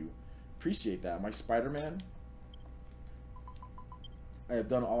 thank you. Appreciate that. Am I Spider-Man? I have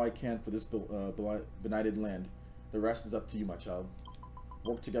done all I can for this benighted land. The rest is up to you, my child.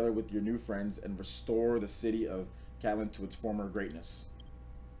 Work together with your new friends and restore the city of Catlin to its former greatness.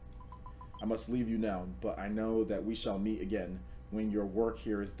 I must leave you now, but I know that we shall meet again when your work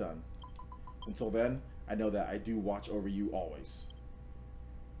here is done. Until then, I know that I do watch over you always.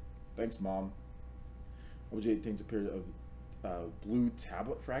 Thanks, Mom. OJ things appeared of blue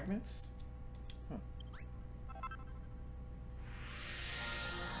tablet fragments? Huh.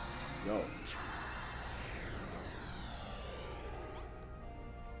 Yo.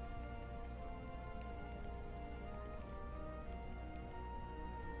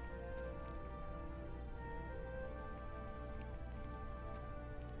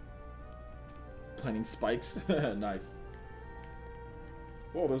 Planting spikes. Nice.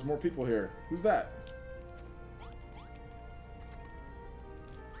 Whoa, there's more people here. Who's that?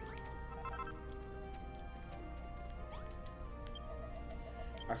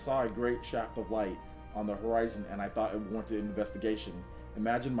 I saw a great shaft of light on the horizon and I thought it warranted investigation.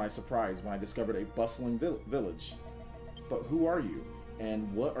 Imagine my surprise when I discovered a bustling village. But who are you?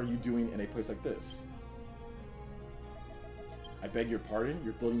 And what are you doing in a place like this? I beg your pardon?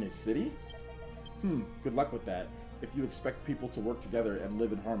 You're building a city? Good luck with that. If you expect people to work together and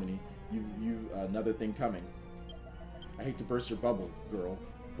live in harmony, you've another thing coming. I hate to burst your bubble, girl,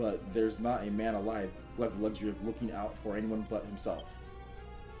 but there's not a man alive who has the luxury of looking out for anyone but himself.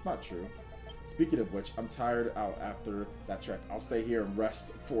 It's not true. Speaking of which, I'm tired out after that trek. I'll stay here and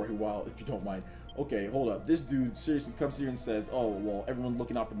rest for a while if you don't mind. Okay, hold up. This dude seriously comes here and says, oh, well, everyone's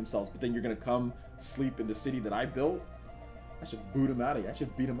looking out for themselves, but then you're gonna come sleep in the city that I built? I should boot him out of here. I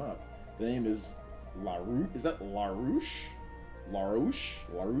should beat him up. The name is LaRouche. Is that LaRouche? LaRouche?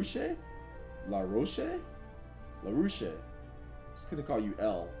 LaRouche? LaRouche? LaRouche. I'm just gonna call you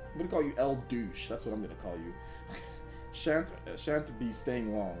L. I'm gonna call you L douche. That's what I'm gonna call you. Shan't be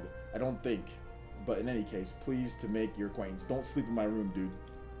staying long, I don't think. But in any case, pleased to make your acquaintance. Don't sleep in my room, dude.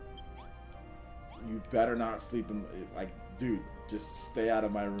 You better not sleep in, like, dude, just stay out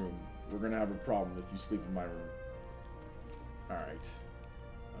of my room. We're gonna have a problem if you sleep in my room. Alright.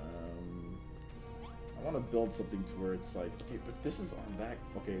 I want to build something to where it's like, okay, but this is on that,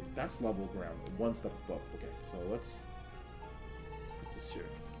 okay, that's level ground, one step above. Okay, so let's put this here.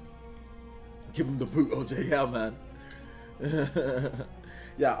 Give him the boot, OJ, yeah, man.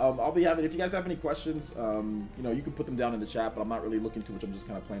 Yeah, I'll be having, if you guys have any questions, you know, you can put them down in the chat, but I'm not really looking to which, I'm just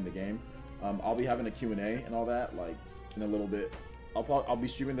kind of playing the game. I'll be having a Q&A and all that, like, in a little bit. I'll be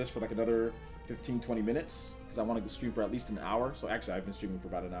streaming this for like another 15-20 minutes, because I want to stream for at least an hour. So actually, I've been streaming for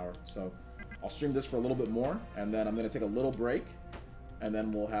about an hour. So I'll stream this for a little bit more, and then I'm going to take a little break, and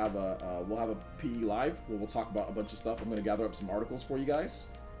then we'll have a PE live where we'll talk about a bunch of stuff. I'm going to gather up some articles for you guys.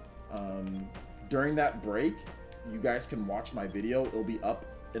 During that break, you guys can watch my video. It'll be up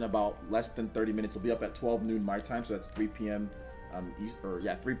in about less than 30 minutes. It'll be up at 12 noon my time, so that's 3 p.m.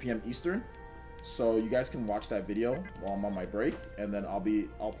 3 p.m. Eastern. So you guys can watch that video while I'm on my break, and then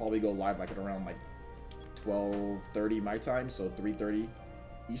I'll probably go live like at around like 12:30 my time, so 3:30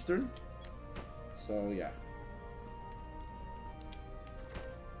 Eastern. So yeah.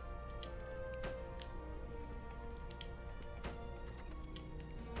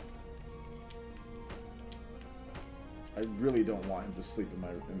 I really don't want him to sleep in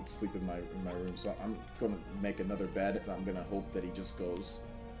my room, so I'm gonna make another bed, and I'm gonna hope that he just goes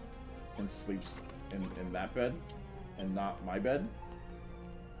and sleeps in that bed and not my bed.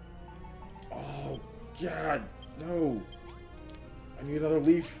 Oh God, no! I need another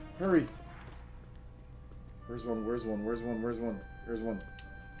leaf. Hurry! Where's one? Where's one? Where's one? Where's one? Where's one?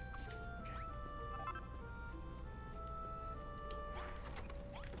 Okay.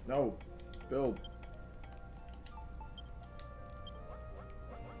 No, build.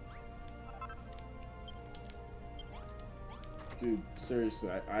 Dude, seriously,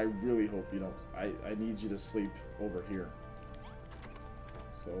 I really hope you don't. I need you to sleep over here.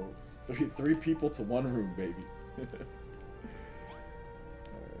 So, three people to one room, baby. Alright,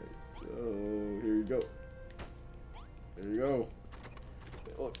 so here you go. There you go.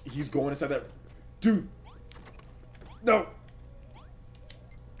 Look, he's going inside that. Dude! No!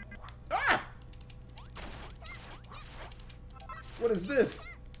 Ah! What is this?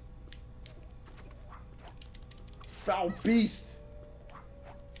 Foul beast!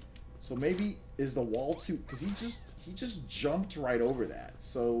 So maybe is the wall too, because he just jumped right over that.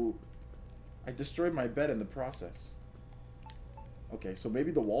 So I destroyed my bed in the process. Okay, so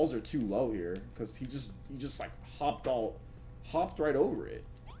maybe the walls are too low here, because he just like hopped right over it.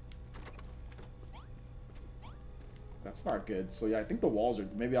 That's not good. So yeah, I think the walls are,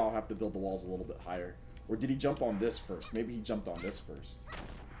 maybe I'll have to build the walls a little bit higher. Or did he jump on this first? Maybe he jumped on this first.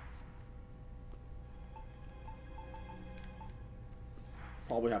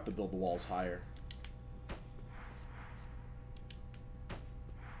 Probably have to build the walls higher.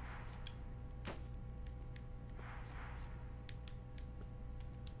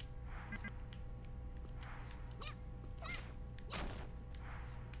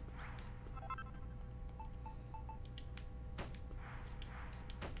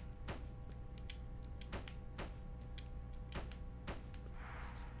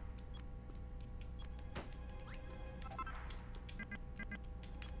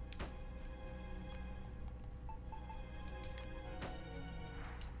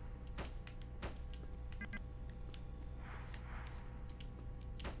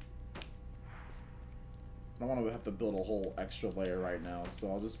 I don't want to have to build a whole extra layer right now, so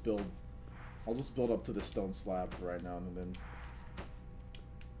I'll just build up to the stone slab for right now, and then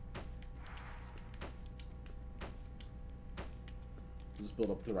Just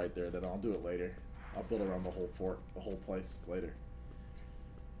build up to right there, then I'll do it later. I'll build around the whole fort, the whole place later.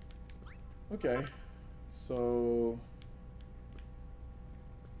 Okay, so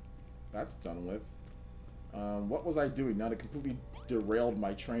that's done with. What was I doing? Now it completely derailed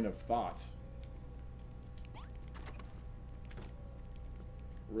my train of thought.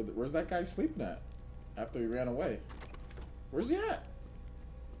 Where's that guy sleeping at? After he ran away. Where's he at?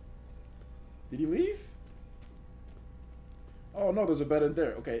 Did he leave? Oh no, there's a bed in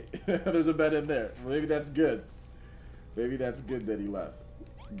there. Okay, there's a bed in there. Maybe that's good. Maybe that's good that he left.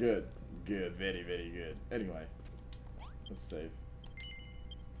 Good. Good. Very, very good. Anyway, let's save.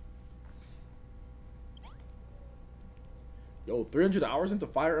 Yo, 300 hours into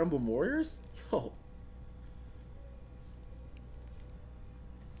Fire Emblem Warriors? Yo.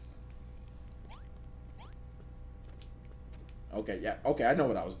 Okay, yeah. Okay, I know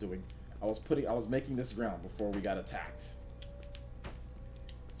what I was doing. I was making this ground before we got attacked.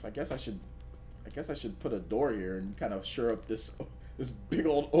 So I guess I should put a door here and kind of shore up this big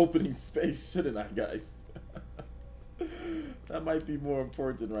old opening space, shouldn't I, guys? That might be more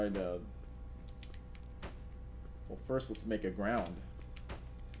important right now. Well, first let's make a ground.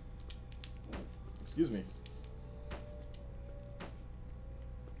 Excuse me.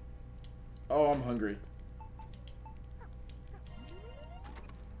 Oh, I'm hungry.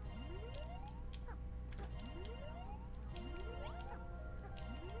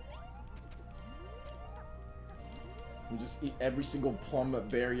 And just eat every single plum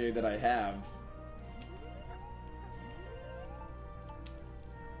berry that I have.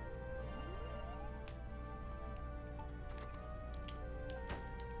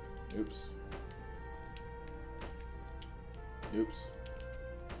 Oops. Oops.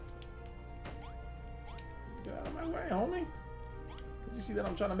 Get out of my way, homie. Did you see that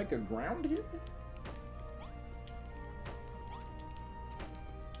I'm trying to make a ground here?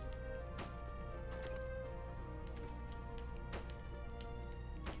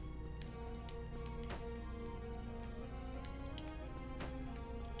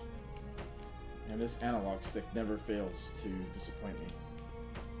 And this analog stick never fails to disappoint me.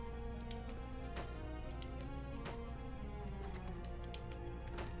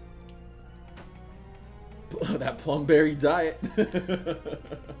 That plumberry diet.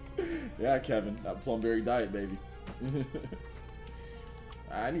 Yeah, Kevin, that plumberry diet, baby.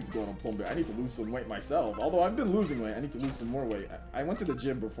 I need to go on a plumberry. I need to lose some weight myself. Although I've been losing weight, I need to lose some more weight. I went to the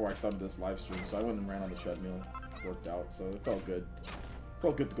gym before I started this live stream, so I went and ran on the treadmill, worked out, so it felt good.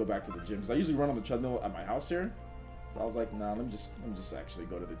 Felt good to go back to the gym because I usually run on the treadmill at my house here. But I was like, nah, let me just actually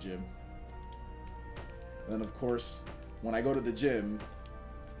go to the gym. And then of course, when I go to the gym,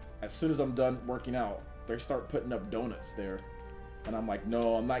 as soon as I'm done working out, they start putting up donuts there. And I'm like,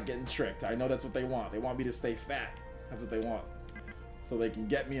 no, I'm not getting tricked. I know that's what they want. They want me to stay fat. That's what they want. So they can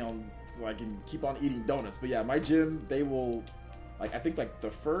get me on, so I can keep on eating donuts. But yeah, my gym, they will, like, I think like the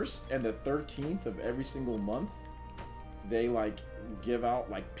 1st and the 13th of every single month, they like give out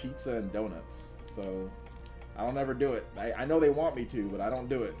like pizza and donuts. So I don't ever do it. I know they want me to, but I don't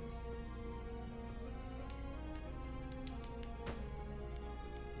do it.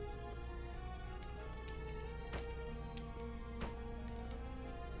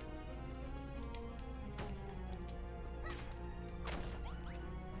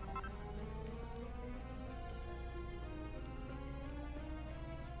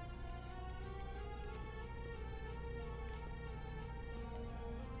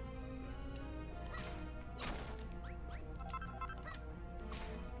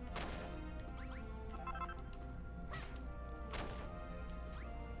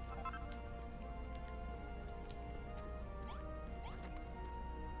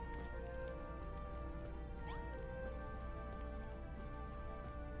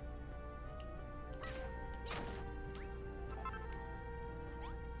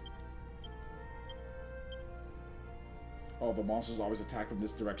 Oh, the monsters always attack from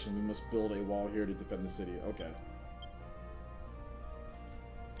this direction. We must build a wall here to defend the city. Okay.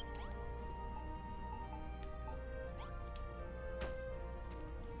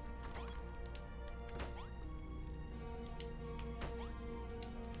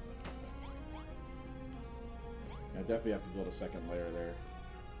 I definitely have to build a second layer there.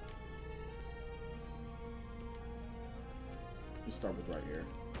 You start with right here.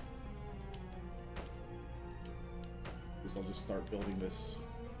 Guess I'll just start building this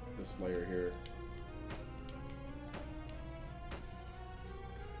layer here.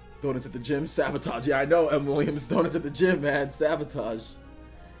 Donuts at the gym, sabotage. Yeah, I know, M. Williams. Donuts at the gym, man. Sabotage.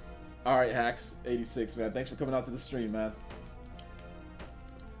 Alright, Hacks86, man. Thanks for coming out to the stream, man.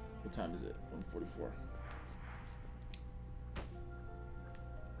 What time is it? 1:44.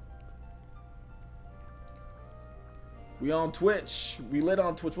 We on Twitch. We lit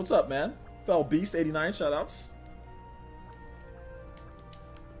on Twitch. What's up, man? Fell Beast 89 shoutouts.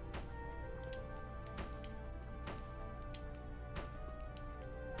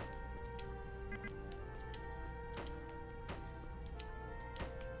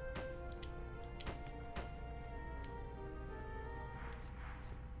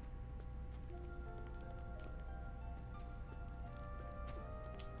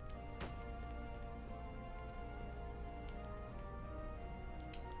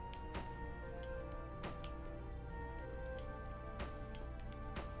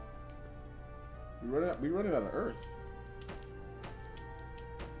 We running out of Earth.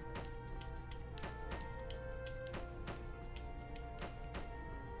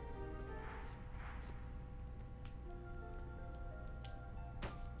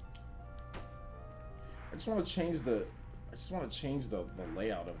 I just want to change the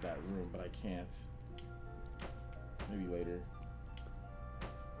layout of that room, but I can't. Maybe later.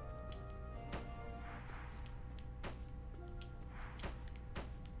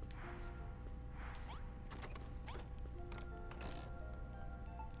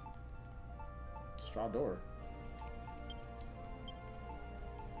 Straw door.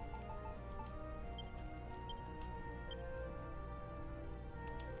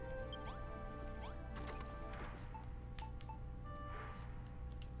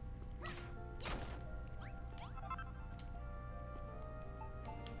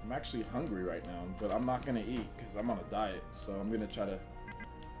 I'm actually hungry right now, but I'm not gonna eat because I'm on a diet, so I'm gonna try to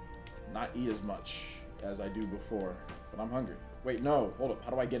not eat as much as I do before, but I'm hungry. Wait, no, hold up. How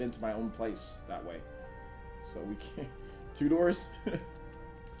do I get into my own place that way? So we can't. 2 doors?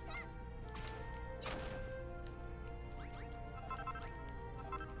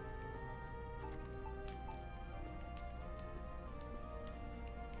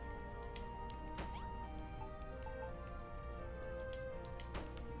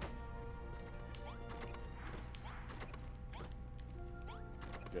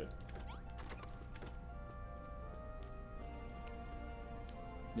 Good.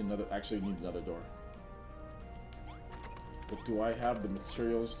 Actually need another door. But do I have the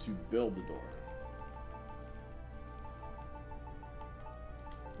materials to build the door?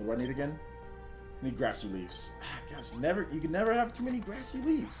 What do I need again? I need grassy leaves. Ah, gosh, you can never have too many grassy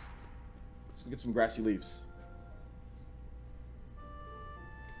leaves. Let's go get some grassy leaves.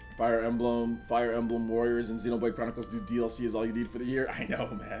 Fire Emblem Warriors and Xenoblade Chronicles do DLC is all you need for the year. I know,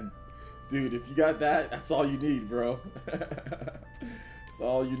 man. Dude, if you got that, that's all you need, bro. That's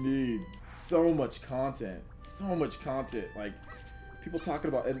all you need. So much content. So much content. Like, people talking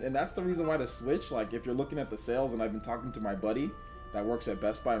about, and that's the reason why the Switch, like, if you're looking at the sales, and I've been talking to my buddy that works at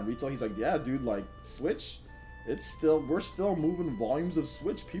Best Buy and retail, he's like, yeah, dude, like, Switch, we're still moving volumes of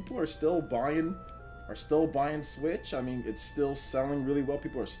Switch. People are still buying Switch. I mean, it's still selling really well.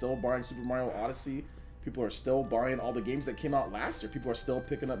 People are still buying Super Mario Odyssey. People are still buying all the games that came out last year. People are still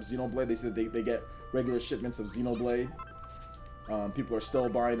picking up Xenoblade. They said they get regular shipments of Xenoblade. People are still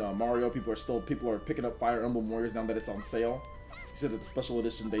buying Mario. People are picking up Fire Emblem Warriors now that it's on sale. He said that the special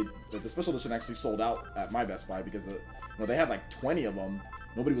edition actually sold out at my Best Buy because they had like 20 of them.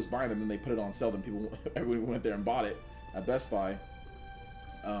 Nobody was buying them, and they put it on sale. Then everyone went there and bought it at Best Buy.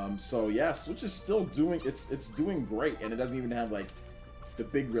 So yeah, Switch is still doing it's doing great, and it doesn't even have like the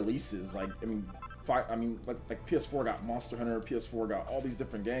big releases. Like like PS4 got Monster Hunter, PS4 got all these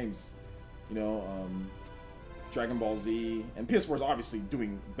different games. Dragon Ball Z, and PS4 is obviously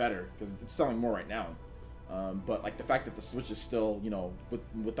doing better because it's selling more right now. But like the fact that the Switch is still,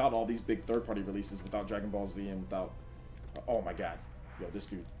 without all these big third-party releases, without Dragon Ball Z, and without, oh my God, yo, this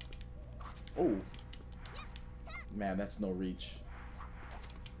dude, oh, man, that's no reach.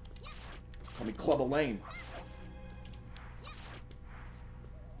 Call me Clubber Lane.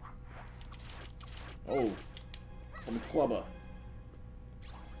 Oh, call me Clubber.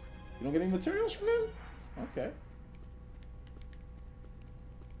 You don't get any materials from him? Okay.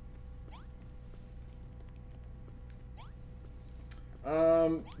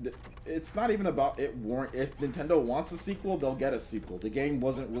 It's not even about it. If Nintendo wants a sequel, they'll get a sequel. The game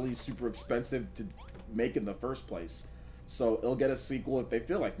wasn't really super expensive to make in the first place, so it'll get a sequel if they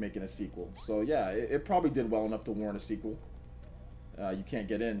feel like making a sequel. So yeah, it probably did well enough to warrant a sequel. You can't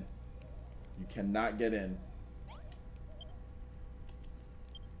get in. You cannot get in.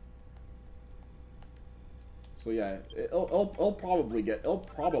 So yeah, it'll probably get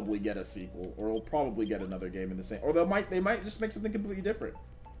a sequel, or it'll probably get another game in the same, or they might just make something completely different.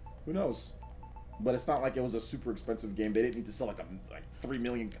 Who knows? But it's not like it was a super expensive game. They didn't need to sell like 3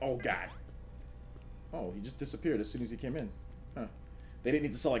 million. Oh God. Oh, he just disappeared as soon as he came in. Huh. They didn't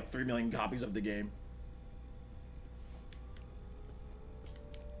need to sell like 3 million copies of the game.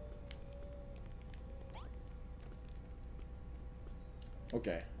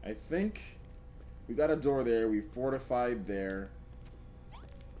 Okay, I think we got a door there. We fortified there.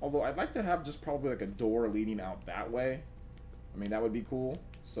 Although I'd like to have just probably like a door leading out that way. I mean, that would be cool.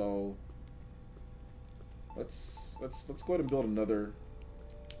 So let's go ahead and build another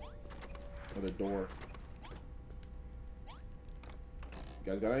door.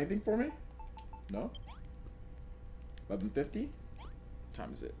 You guys got anything for me? No? 11:50? What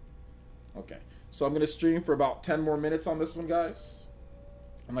time is it? Okay. So I'm gonna stream for about 10 more minutes on this one, guys.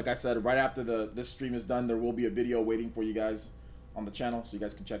 And like I said, right after this stream is done, there will be a video waiting for you guys on the channel, so you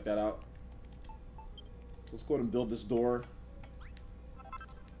guys can check that out. Let's go ahead and build this door.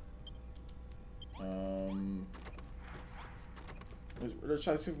 Let's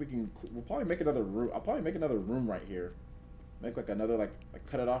try to see if we can. We'll probably make another room. I'll probably make another room right here. Make like another like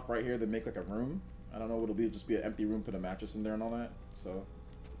cut it off right here, then make like a room. I don't know what it'll be. Just be an empty room, put a mattress in there and all that. So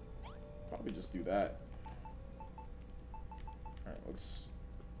probably just do that. All right, let's.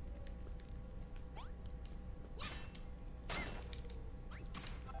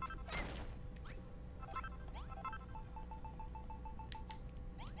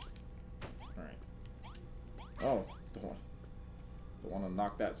 All right. Oh, don't want to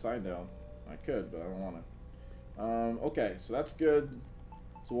knock that sign down. I could, but I don't want to. Okay, so that's good.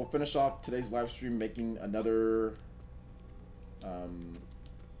 So we'll finish off today's live stream making another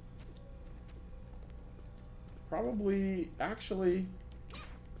probably actually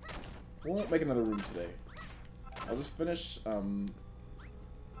we won't make another room today. I'll just finish I'll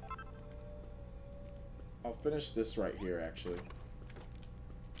finish this right here actually.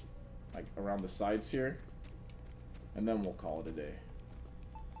 Like around the sides here. And then we'll call it a day.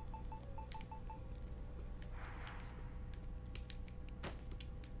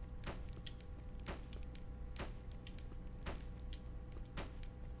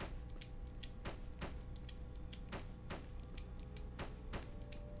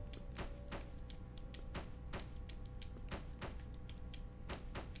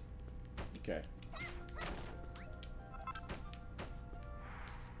 Okay.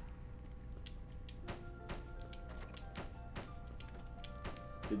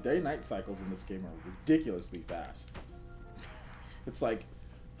 The day-night cycles in this game are ridiculously fast. It's like,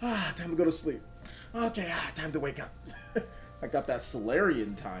 time to go to sleep. Okay, time to wake up. I got that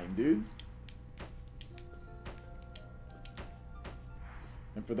Solarian time, dude.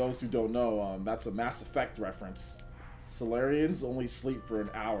 And for those who don't know, that's a Mass Effect reference. Solarians only sleep for an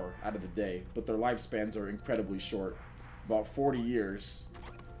hour out of the day, but their lifespans are incredibly short, about 40 years.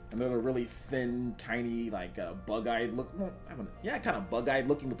 And they're the really thin, tiny, like bug-eyed look. Well, yeah, kind of bug-eyed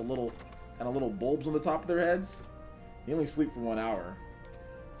looking with the little, kind of little bulbs on the top of their heads. They only sleep for 1 hour.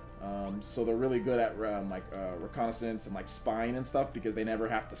 So they're really good at reconnaissance and like spying and stuff because they never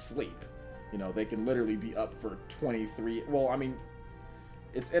have to sleep. You know, they can literally be up for 23. Well, I mean,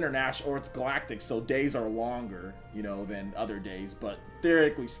 it's international or it's galactic, so days are longer, you know, than other days. But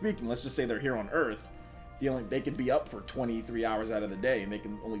theoretically speaking, let's just say they're here on Earth. They can be up for 23 hours out of the day, and they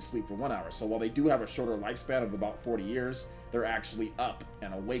can only sleep for 1 hour. So while they do have a shorter lifespan of about 40 years, they're actually up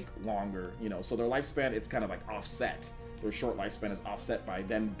and awake longer, you know. So their lifespan, it's kind of like offset. Their short lifespan is offset by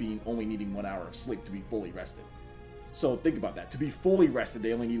them only needing 1 hour of sleep to be fully rested. So think about that. To be fully rested,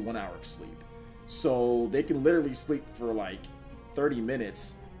 they only need 1 hour of sleep. So they can literally sleep for like 30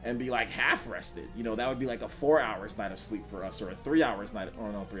 minutes and be like half rested. You know, that would be like a 4 hours night of sleep for us, or a 3 hours night.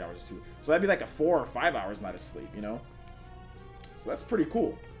 Oh no, 3 hours is too. So that'd be like a 4 or 5 hours night of sleep, you know? So that's pretty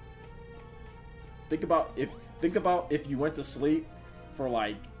cool. Think about if you went to sleep for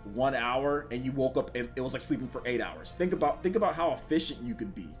like 1 hour and you woke up and it was like sleeping for 8 hours. Think about how efficient you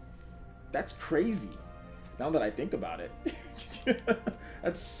could be. That's crazy. Now that I think about it.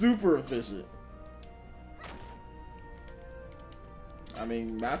 That's super efficient. I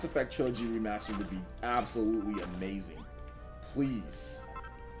mean, Mass Effect Trilogy Remastered would be absolutely amazing. Please.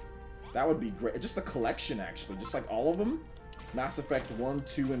 That would be great. Just a collection, actually. Just like all of them. Mass Effect 1,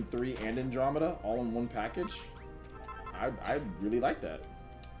 2, and 3, and Andromeda, all in one package. I'd really like that.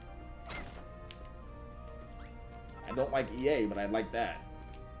 I don't like EA, but I like that.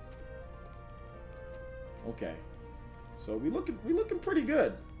 Okay. So we looking pretty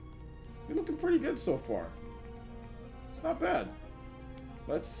good. We're looking pretty good so far. It's not bad.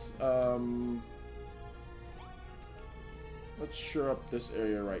 Let's shore up this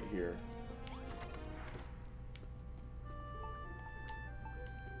area right here.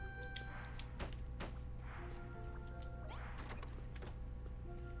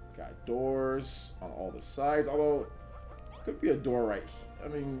 Got doors on all the sides, although could be a door right. I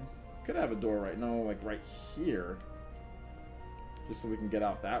mean, could have a door right like right here, just so we can get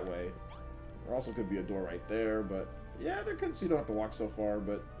out that way. There also could be a door right there, but Yeah, they're good so you don't have to walk so far,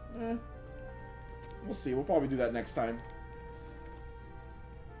 but we'll see. We'll probably do that next time.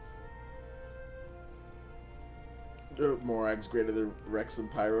 Morag's greater than Rex and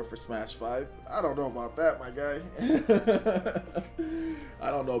Pyro for Smash 5. I don't know about that, my guy.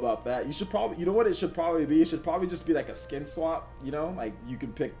 I don't know about that. You should probably, you know what it should probably be? It should probably just be like a skin swap, you know? Like, you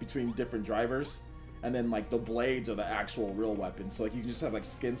can pick between different drivers, and then, like, the blades are the actual real weapons. So, like, you can just have, like,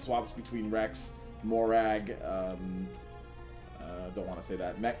 skin swaps between Rex, Morag, don't want to say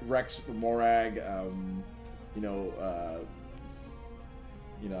that. Rex, Morag,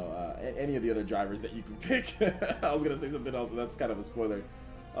 any of the other drivers that you can pick. I was gonna say something else, but that's kind of a spoiler.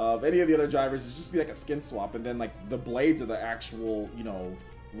 Any of the other drivers is just be like a skin swap, and then like the blades are the actual,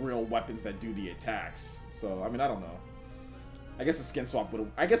 real weapons that do the attacks. So I mean, I don't know. I guess a skin swap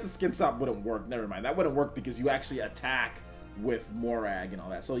wouldn't work. Never mind, that wouldn't work because you actually attack with Morag and all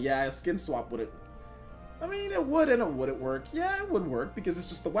that. So yeah, a skin swap wouldn't. I mean, it would and it wouldn't work. Yeah, it would work because it's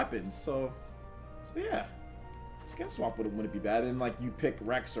just the weapons. So yeah. Skin swap wouldn't be bad. And like you pick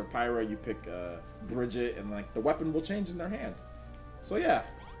Rex or Pyra, you pick Bridget, and like the weapon will change in their hand. So yeah,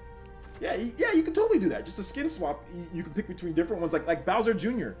 you can totally do that. Just a skin swap. You can pick between different ones, like Bowser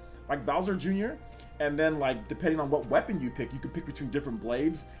Jr. And then like depending on what weapon you pick, you can pick between different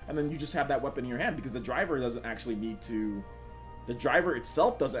blades, and then you just have that weapon in your hand because the driver doesn't actually need to. The driver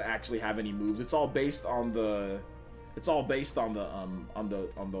itself doesn't actually have any moves. It's all based on the. It's all based on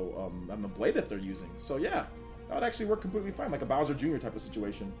the blade that they're using. So yeah. That would actually work completely fine, like a Bowser Jr. type of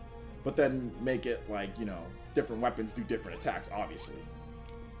situation. But then make it like, different weapons do different attacks, obviously.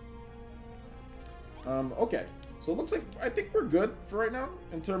 Okay. So it looks like, I think we're good for right now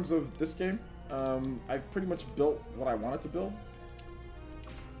in terms of this game. I've pretty much built what I wanted to build.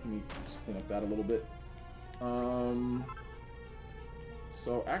 Let me just clean up that a little bit.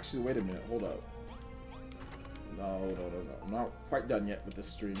 So actually, wait a minute, hold up. No. I'm not quite done yet with this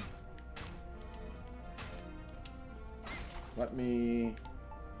stream. Let me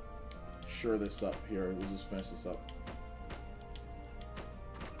shore this up here. We'll just finish this up.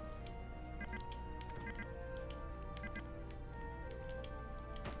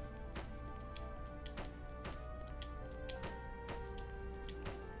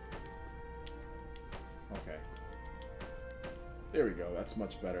 Okay. There we go. That's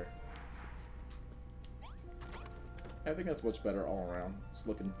much better. I think that's much better all around. It's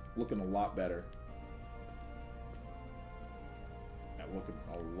looking a lot better. Looking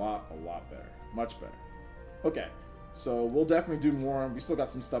a lot better, much better. Okay, so we'll definitely do more. We still got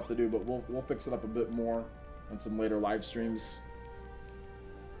some stuff to do, but we'll fix it up a bit more on some later live streams.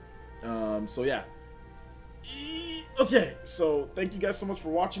 So yeah. Okay, so thank you guys so much for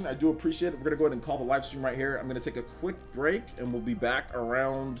watching. I do appreciate it. We're gonna go ahead and call the live stream right here. I'm gonna take a quick break, and we'll be back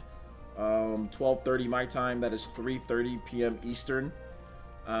around 12:30 my time. That is 3:30 p.m. Eastern.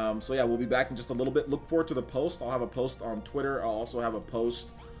 So yeah, we'll be back in just a little bit. Look forward to the post. I'll have a post on Twitter. I'll also have a post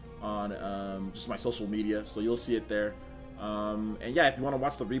on just my social media, so you'll see it there. And yeah, if you want to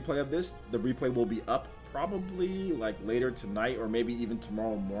watch the replay of this, the replay will be up probably like later tonight or maybe even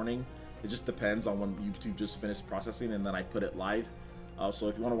tomorrow morning. It just depends on when YouTube just finished processing and then I put it live. So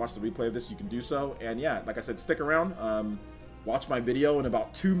if you want to watch the replay of this, you can do so. And yeah, like I said, stick around. Watch my video in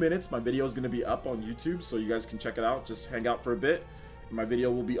about 2 minutes. My video is going to be up on YouTube, so you guys can check it out. Just hang out for a bit. My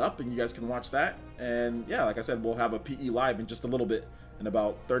video will be up and you guys can watch that. And yeah, like I said, we'll have a PE live in just a little bit. In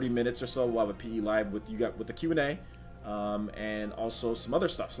about 30 minutes or so, we'll have a PE live with you guys with the Q&A, and also some other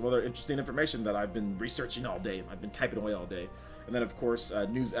stuff, some other interesting information that I've been researching all day. I've been typing away all day. And then of course,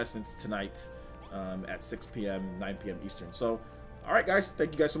 News Essence tonight at 6 p.m., 9 p.m. Eastern. So, all right, guys,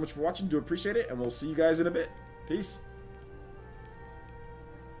 thank you guys so much for watching. Do appreciate it, and we'll see you guys in a bit. Peace.